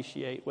 but I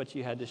appreciate what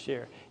you had to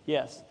share.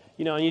 Yes.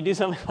 And you do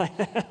something like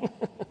that.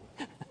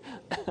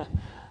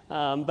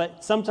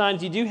 But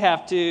sometimes you do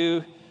have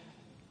to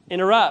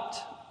interrupt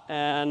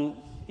and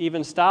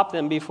even stop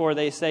them before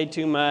they say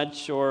too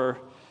much or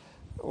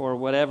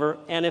whatever.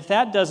 And if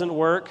that doesn't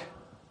work,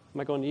 am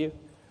I going to you?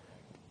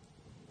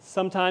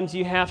 Sometimes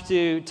you have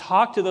to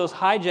talk to those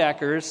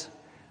hijackers,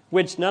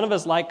 which none of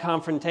us like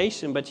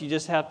confrontation, but you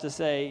just have to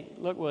say,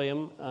 look,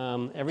 William,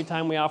 every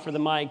time we offer the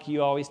mic,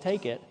 you always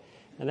take it.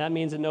 And that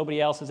means that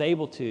nobody else is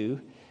able to.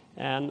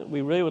 And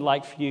we really would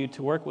like for you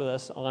to work with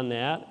us on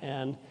that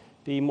and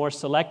be more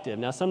selective.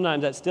 Now,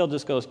 sometimes that still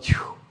just goes,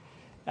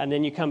 and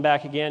then you come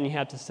back again, you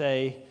have to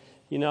say,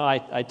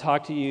 I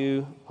talked to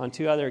you on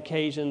 2 other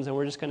occasions, and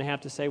we're just going to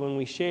have to say when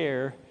we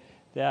share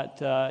that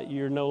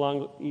you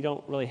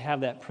don't really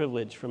have that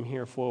privilege from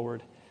here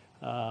forward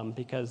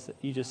because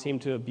you just seem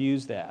to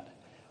abuse that.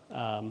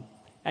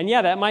 And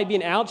yeah, that might be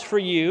an ouch for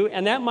you,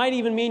 and that might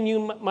even mean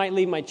you might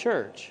leave my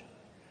church.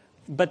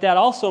 But that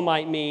also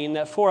might mean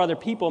that 4 other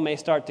people may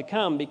start to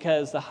come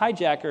because the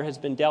hijacker has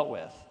been dealt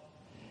with.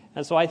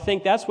 And so I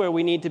think that's where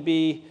we need to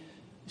be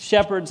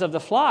shepherds of the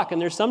flock. And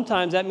there's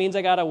sometimes that means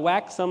I got to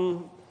whack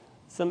some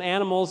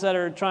animals that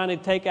are trying to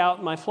take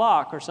out my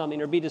flock or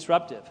something or be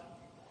disruptive.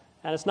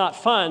 And it's not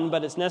fun,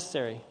 but it's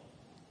necessary.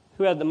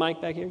 Who had the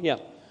mic back here? Yeah.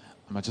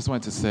 I just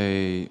wanted to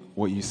say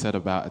what you said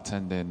about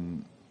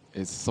attending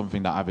is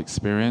something that I've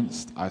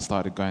experienced. I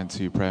started going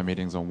to prayer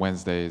meetings on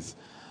Wednesdays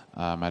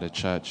at a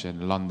church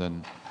in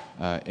London,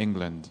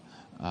 England,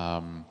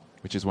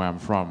 which is where I'm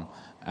from.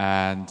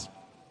 And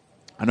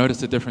I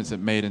noticed the difference it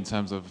made in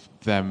terms of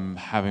them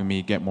having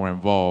me get more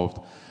involved.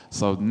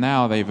 So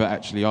now they've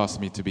actually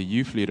asked me to be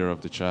youth leader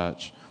of the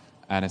church,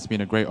 and it's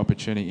been a great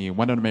opportunity.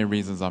 One of the main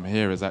reasons I'm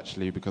here is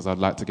actually because I'd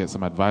like to get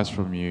some advice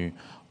from you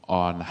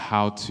on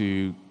how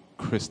to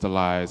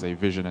crystallize a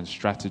vision and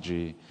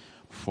strategy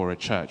for a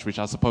church, which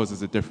I suppose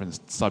is a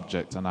different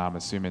subject, and I'm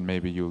assuming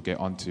maybe you'll get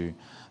onto.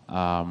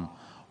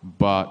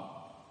 But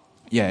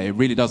yeah, it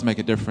really does make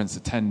a difference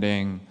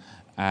attending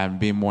and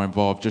being more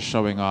involved, just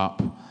showing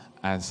up.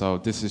 And so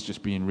this has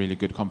just been really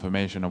good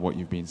confirmation of what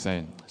you've been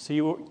saying. So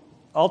you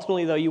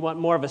ultimately, though, you want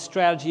more of a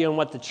strategy on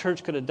what the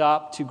church could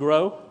adopt to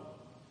grow?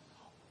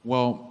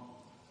 Well,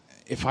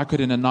 if I could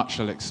in a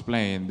nutshell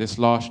explain, this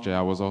last year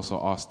I was also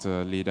asked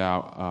to lead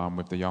out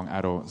with the young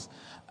adults.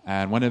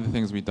 And one of the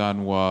things we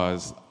done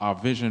was, our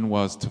vision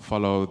was to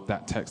follow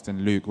that text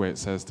in Luke where it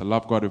says to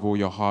love God with all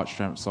your heart,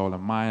 strength, soul,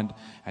 and mind,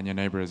 and your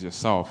neighbor as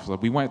yourself. So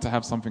we wanted to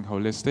have something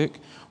holistic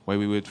where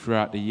we would,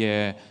 throughout the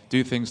year,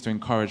 do things to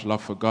encourage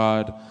love for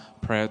God,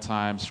 prayer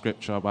time,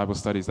 scripture, Bible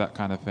studies, that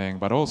kind of thing,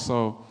 but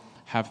also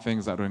have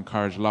things that would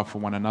encourage love for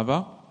one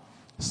another,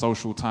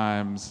 social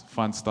times,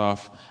 fun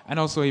stuff, and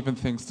also even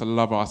things to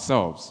love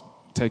ourselves,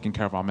 taking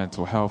care of our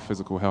mental health,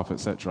 physical health,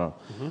 etc.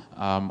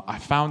 I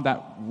found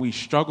that we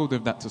struggled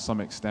with that to some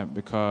extent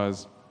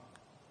because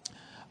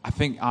I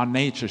think our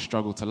nature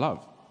struggled to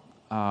love.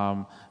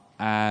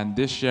 And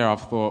this year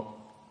I've thought,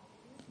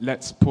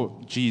 let's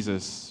put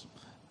Jesus,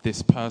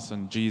 this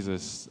person,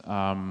 Jesus,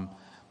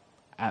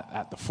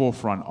 at the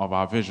forefront of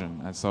our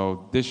vision. And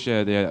so this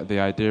year the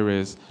idea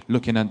is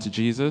looking unto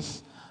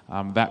Jesus,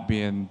 that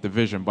being the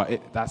vision.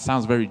 But that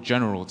sounds very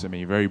general to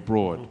me, very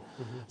broad.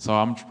 So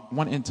I'm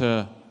wanting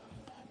to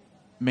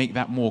make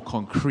that more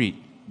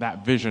concrete,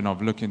 that vision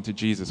of looking to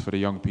Jesus for the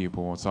young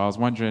people. So I was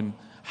wondering,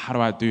 how do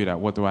I do that?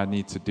 What do I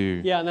need to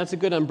do? Yeah, and that's a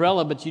good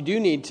umbrella, but you do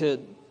need to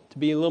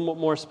be a little bit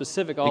more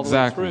specific all the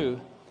way through.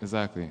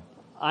 Exactly.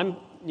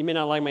 You may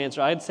not like my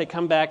answer. I'd say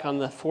come back on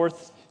the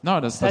fourth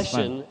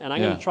session, and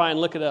I'm going to try and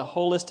look at a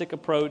holistic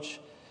approach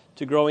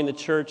to growing the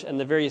church and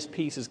the various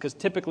pieces, because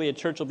typically a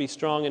church will be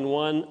strong in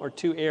one or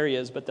two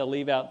areas, but they'll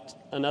leave out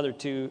another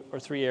 2 or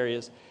 3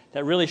 areas.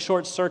 That really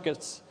short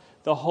circuits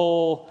the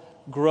whole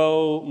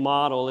grow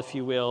model, if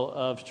you will,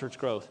 of church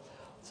growth.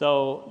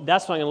 So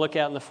that's what I'm going to look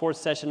at in the fourth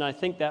session. I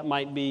think that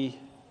might be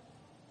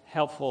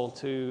helpful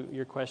to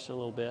your question a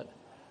little bit.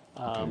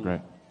 Okay,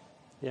 great.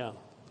 Yeah.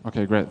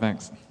 Okay, great.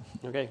 Thanks.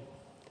 Okay.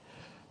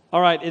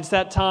 All right, it's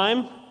that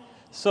time.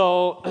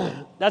 So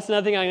that's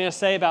another thing I'm going to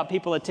say about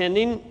people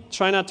attending.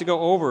 Try not to go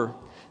over,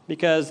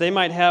 because they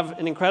might have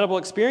an incredible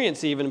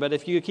experience even, but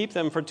if you keep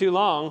them for too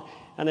long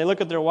and they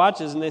look at their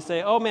watches and they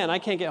say, oh man, I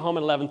can't get home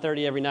at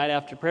 11:30 every night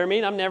after prayer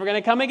meeting, I'm never going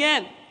to come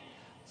again.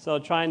 So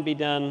try and be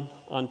done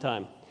on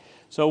time.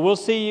 So we'll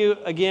see you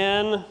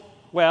again.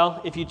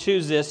 Well, if you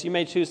choose this, you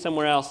may choose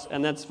somewhere else,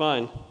 and that's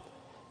fine.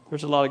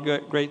 There's a lot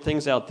of great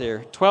things out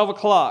there. 12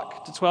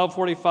 o'clock to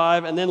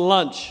 12:45, and then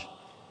lunch.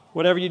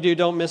 Whatever you do,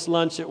 don't miss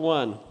lunch at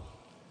 1.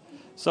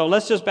 So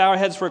let's just bow our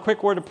heads for a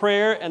quick word of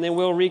prayer, and then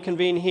we'll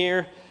reconvene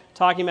here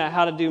talking about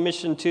how to do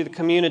mission to the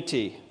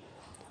community.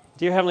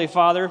 Dear Heavenly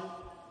Father,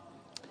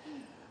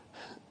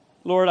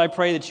 Lord, I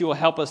pray that you will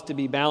help us to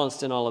be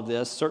balanced in all of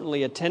this.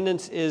 Certainly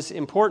attendance is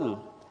important.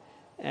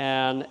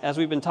 And as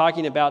we've been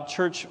talking about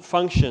church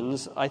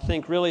functions, I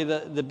think really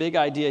the big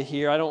idea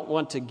here, I don't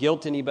want to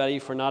guilt anybody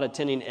for not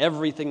attending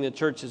everything the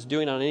church is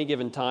doing on any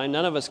given time.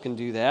 None of us can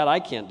do that. I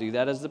can't do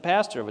that as the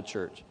pastor of a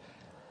church.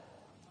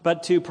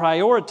 But to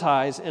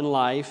prioritize in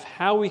life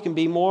how we can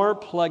be more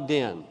plugged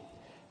in,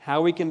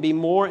 how we can be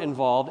more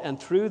involved, and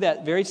through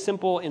that very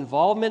simple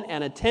involvement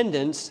and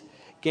attendance,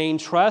 gain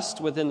trust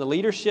within the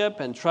leadership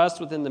and trust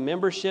within the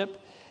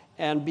membership,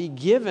 and be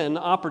given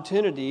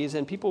opportunities,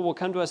 and people will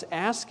come to us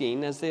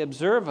asking as they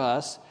observe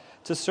us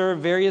to serve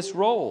various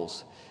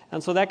roles.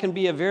 And so that can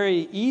be a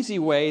very easy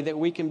way that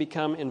we can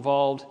become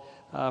involved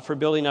for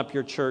building up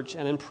your church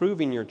and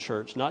improving your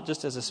church, not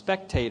just as a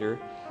spectator,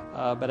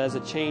 but as a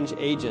change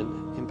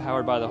agent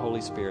empowered by the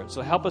Holy Spirit.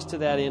 So help us to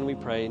that end, we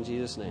pray, in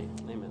Jesus' name.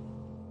 Amen.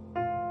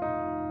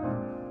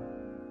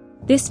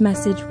 This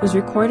message was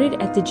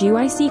recorded at the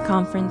GYC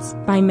conference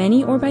by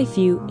many or by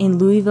few in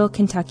Louisville,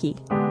 Kentucky.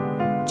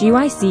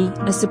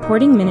 GYC, a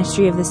supporting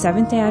ministry of the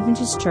Seventh-day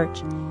Adventist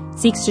Church,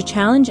 seeks to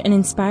challenge and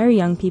inspire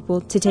young people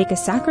to take a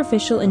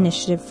sacrificial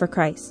initiative for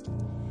Christ.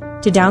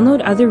 To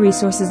download other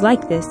resources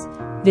like this,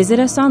 visit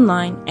us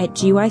online at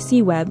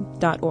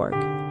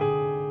gycweb.org.